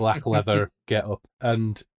black leather get-up.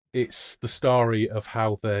 And it's the story of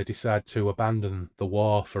how they decide to abandon the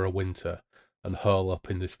war for a winter and hurl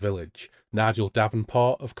up in this village. Nigel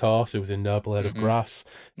Davenport, of course, who was in No Blade of Grass,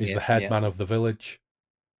 is the head man of the village.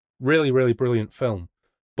 Really, really brilliant film.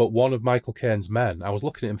 But one of Michael Caine's men, I was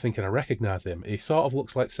looking at him thinking I recognise him. He sort of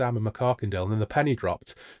looks like Simon McCorkindale, and then the penny dropped.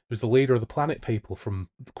 He was the leader of the Planet People from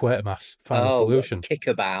Quatermass Final Solution.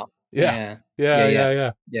 Kickabout. Yeah.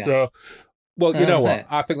 So, well, you know what?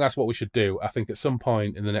 I think that's what we should do. I think at some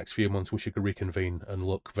point in the next few months we should reconvene and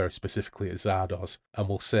look very specifically at Zardos, and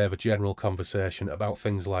we'll save a general conversation about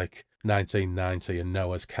things like 1990 and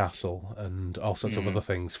Noah's Castle and all sorts of other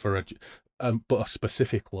things for but a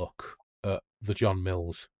specific look at the John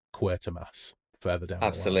Mills Quatermass further down.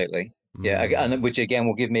 Absolutely. Yeah, and which again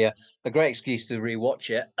will give me a great excuse to rewatch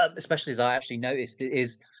it, especially as I actually noticed it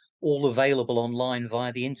is all available online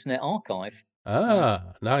via the Internet Archive.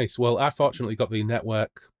 Nice. Well, I fortunately got the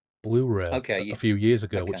network Blu-ray a few years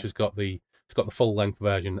ago, which has got the full length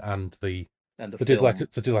version and they did like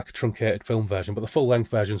a truncated film version, but the full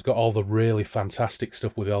length version's got all the really fantastic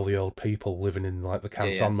stuff with all the old people living in like the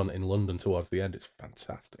cantonment in London towards the end. It's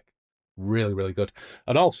fantastic. Really, really good.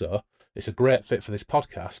 And also, it's a great fit for this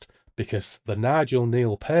podcast because the Nigel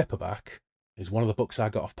Kneale paperback is one of the books I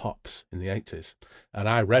got off Pops in the 80s. And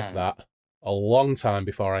I read that a long time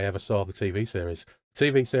before I ever saw the TV series.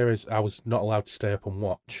 TV series I was not allowed to stay up and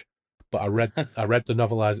watch. But I read the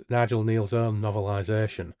Nigel Kneale's own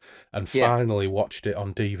novelisation and finally watched it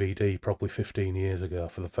on DVD probably 15 years ago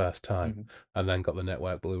for the first time, and then got the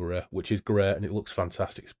network Blu-ray, which is great and it looks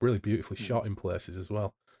fantastic. It's really beautifully shot in places as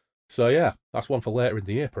well. So yeah, that's one for later in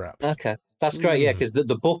the year perhaps. Okay, that's great. Yeah, because the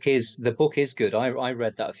book is good. I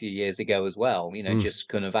read that a few years ago as well. Just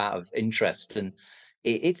kind of out of interest, and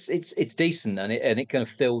it's decent, and it kind of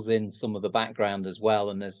fills in some of the background as well.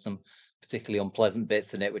 And there's some particularly unpleasant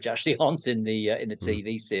bits in it which actually aren't in the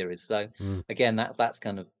TV series. So again, that's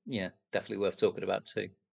kind of definitely worth talking about too.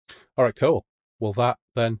 All right, cool. Well, that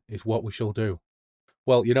then is what we shall do.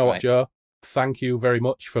 Well, you know what, Joe? Thank you very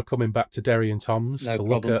much for coming back to Derry and Tom's to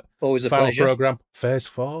look at Always a final pleasure. programme, Phase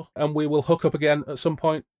 4. And we will hook up again at some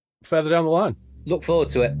point further down the line. Look forward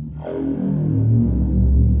to it.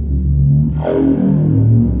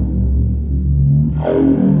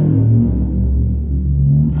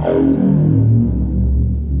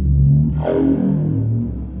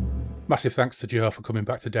 Massive thanks to Joe for coming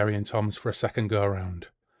back to Derry and Tom's for a second go-around.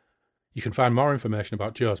 You can find more information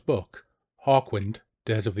about Joe's book, Hawkwind,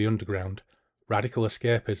 Days of the Underground, Radical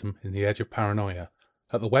Escapism in the Age of Paranoia,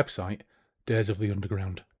 at the website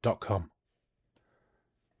daysoftheunderground.com.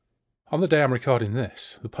 On the day I'm recording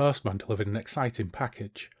this, the postman delivered an exciting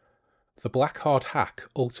package. The Black Horde Hack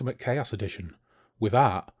Ultimate Chaos Edition, with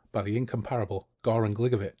art by the incomparable Goran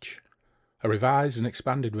Gligovic, a revised and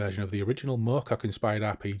expanded version of the original Moorcock-inspired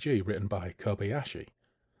RPG written by Kobayashi.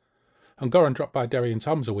 And Goran dropped by Derry and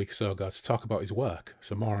Tom's a week or so ago to talk about his work,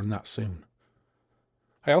 so more on that soon.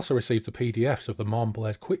 I also received the PDFs of the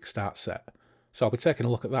Mournblade Quick Start set, so I'll be taking a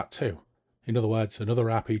look at that too. In other words, another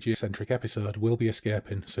RPG-centric episode will be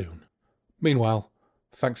escaping soon. Meanwhile,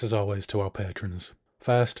 thanks as always to our patrons.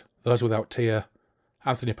 First, those without tier,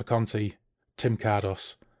 Anthony Paconti, Tim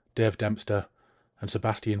Cardos, Dave Dempster, and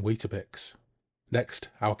Sebastian Weetabix. Next,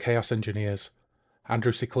 our Chaos Engineers,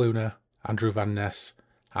 Andrew Cicluna, Andrew Van Ness,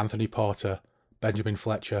 Anthony Porter, Benjamin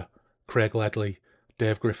Fletcher, Craig Ledley,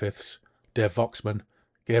 Dave Griffiths, Dave Voxman,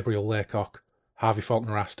 Gabriel Laycock, Harvey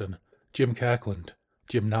Faulkner-Aston, Jim Kirkland,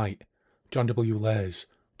 Jim Knight, John W. Lays,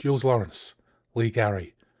 Jules Lawrence, Lee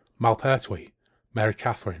Gary, Mal Pertwee, Mary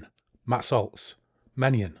Catherine, Matt Saltz,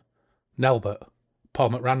 Menion, Nelbert,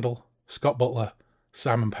 Paul McRandall, Scott Butler,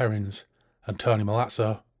 Simon Perrins, and Tony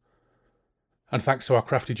Malazzo. And thanks to our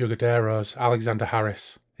crafty Jugaderos, Alexander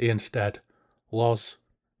Harris, Ian Stead, Loz,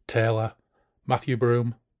 Taylor, Matthew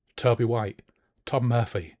Broom, Toby White, Tom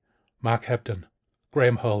Murphy, Mark Hebden,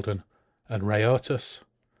 Graham Holden, and Ray Otis.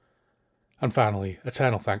 And finally,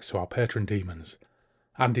 eternal thanks to our patron demons,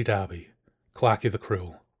 Andy Darby, Clarky the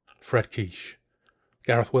Cruel, Fred Quiche,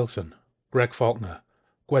 Gareth Wilson, Greg Faulkner,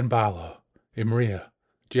 Gwen Barlow, Imria,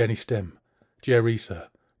 Jenny Stim, Jay Reeser,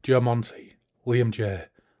 Joe Monty, Liam J,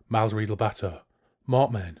 Miles Reed-Labato,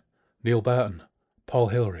 Mortmain, Neil Burton, Paul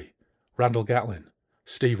Hillary, Randall Gatlin,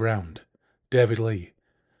 Steve Round, David Lee,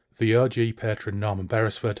 the OG patron Norman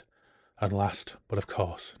Beresford, and last, but of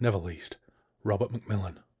course, never least, Robert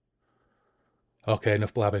McMillan. Okay,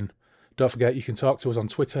 enough blabbing. Don't forget you can talk to us on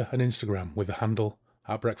Twitter and Instagram with the handle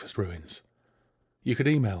 @BreakfastRuins. You can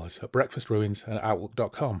email us at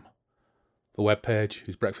breakfastruins@outlook.com. The webpage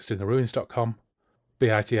is breakfastintheruins.com.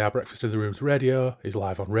 BITR Breakfast in the Ruins Radio is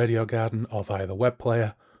live on Radio Garden or via the web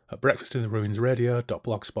player at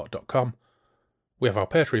breakfastintheruinsradio.blogspot.com. We have our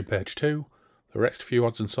Patreon page too. There are extra few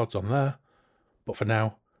odds and sods on there. But for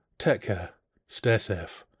now, take care, stay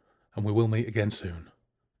safe, and we will meet again soon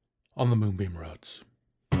on the Moonbeam Roads.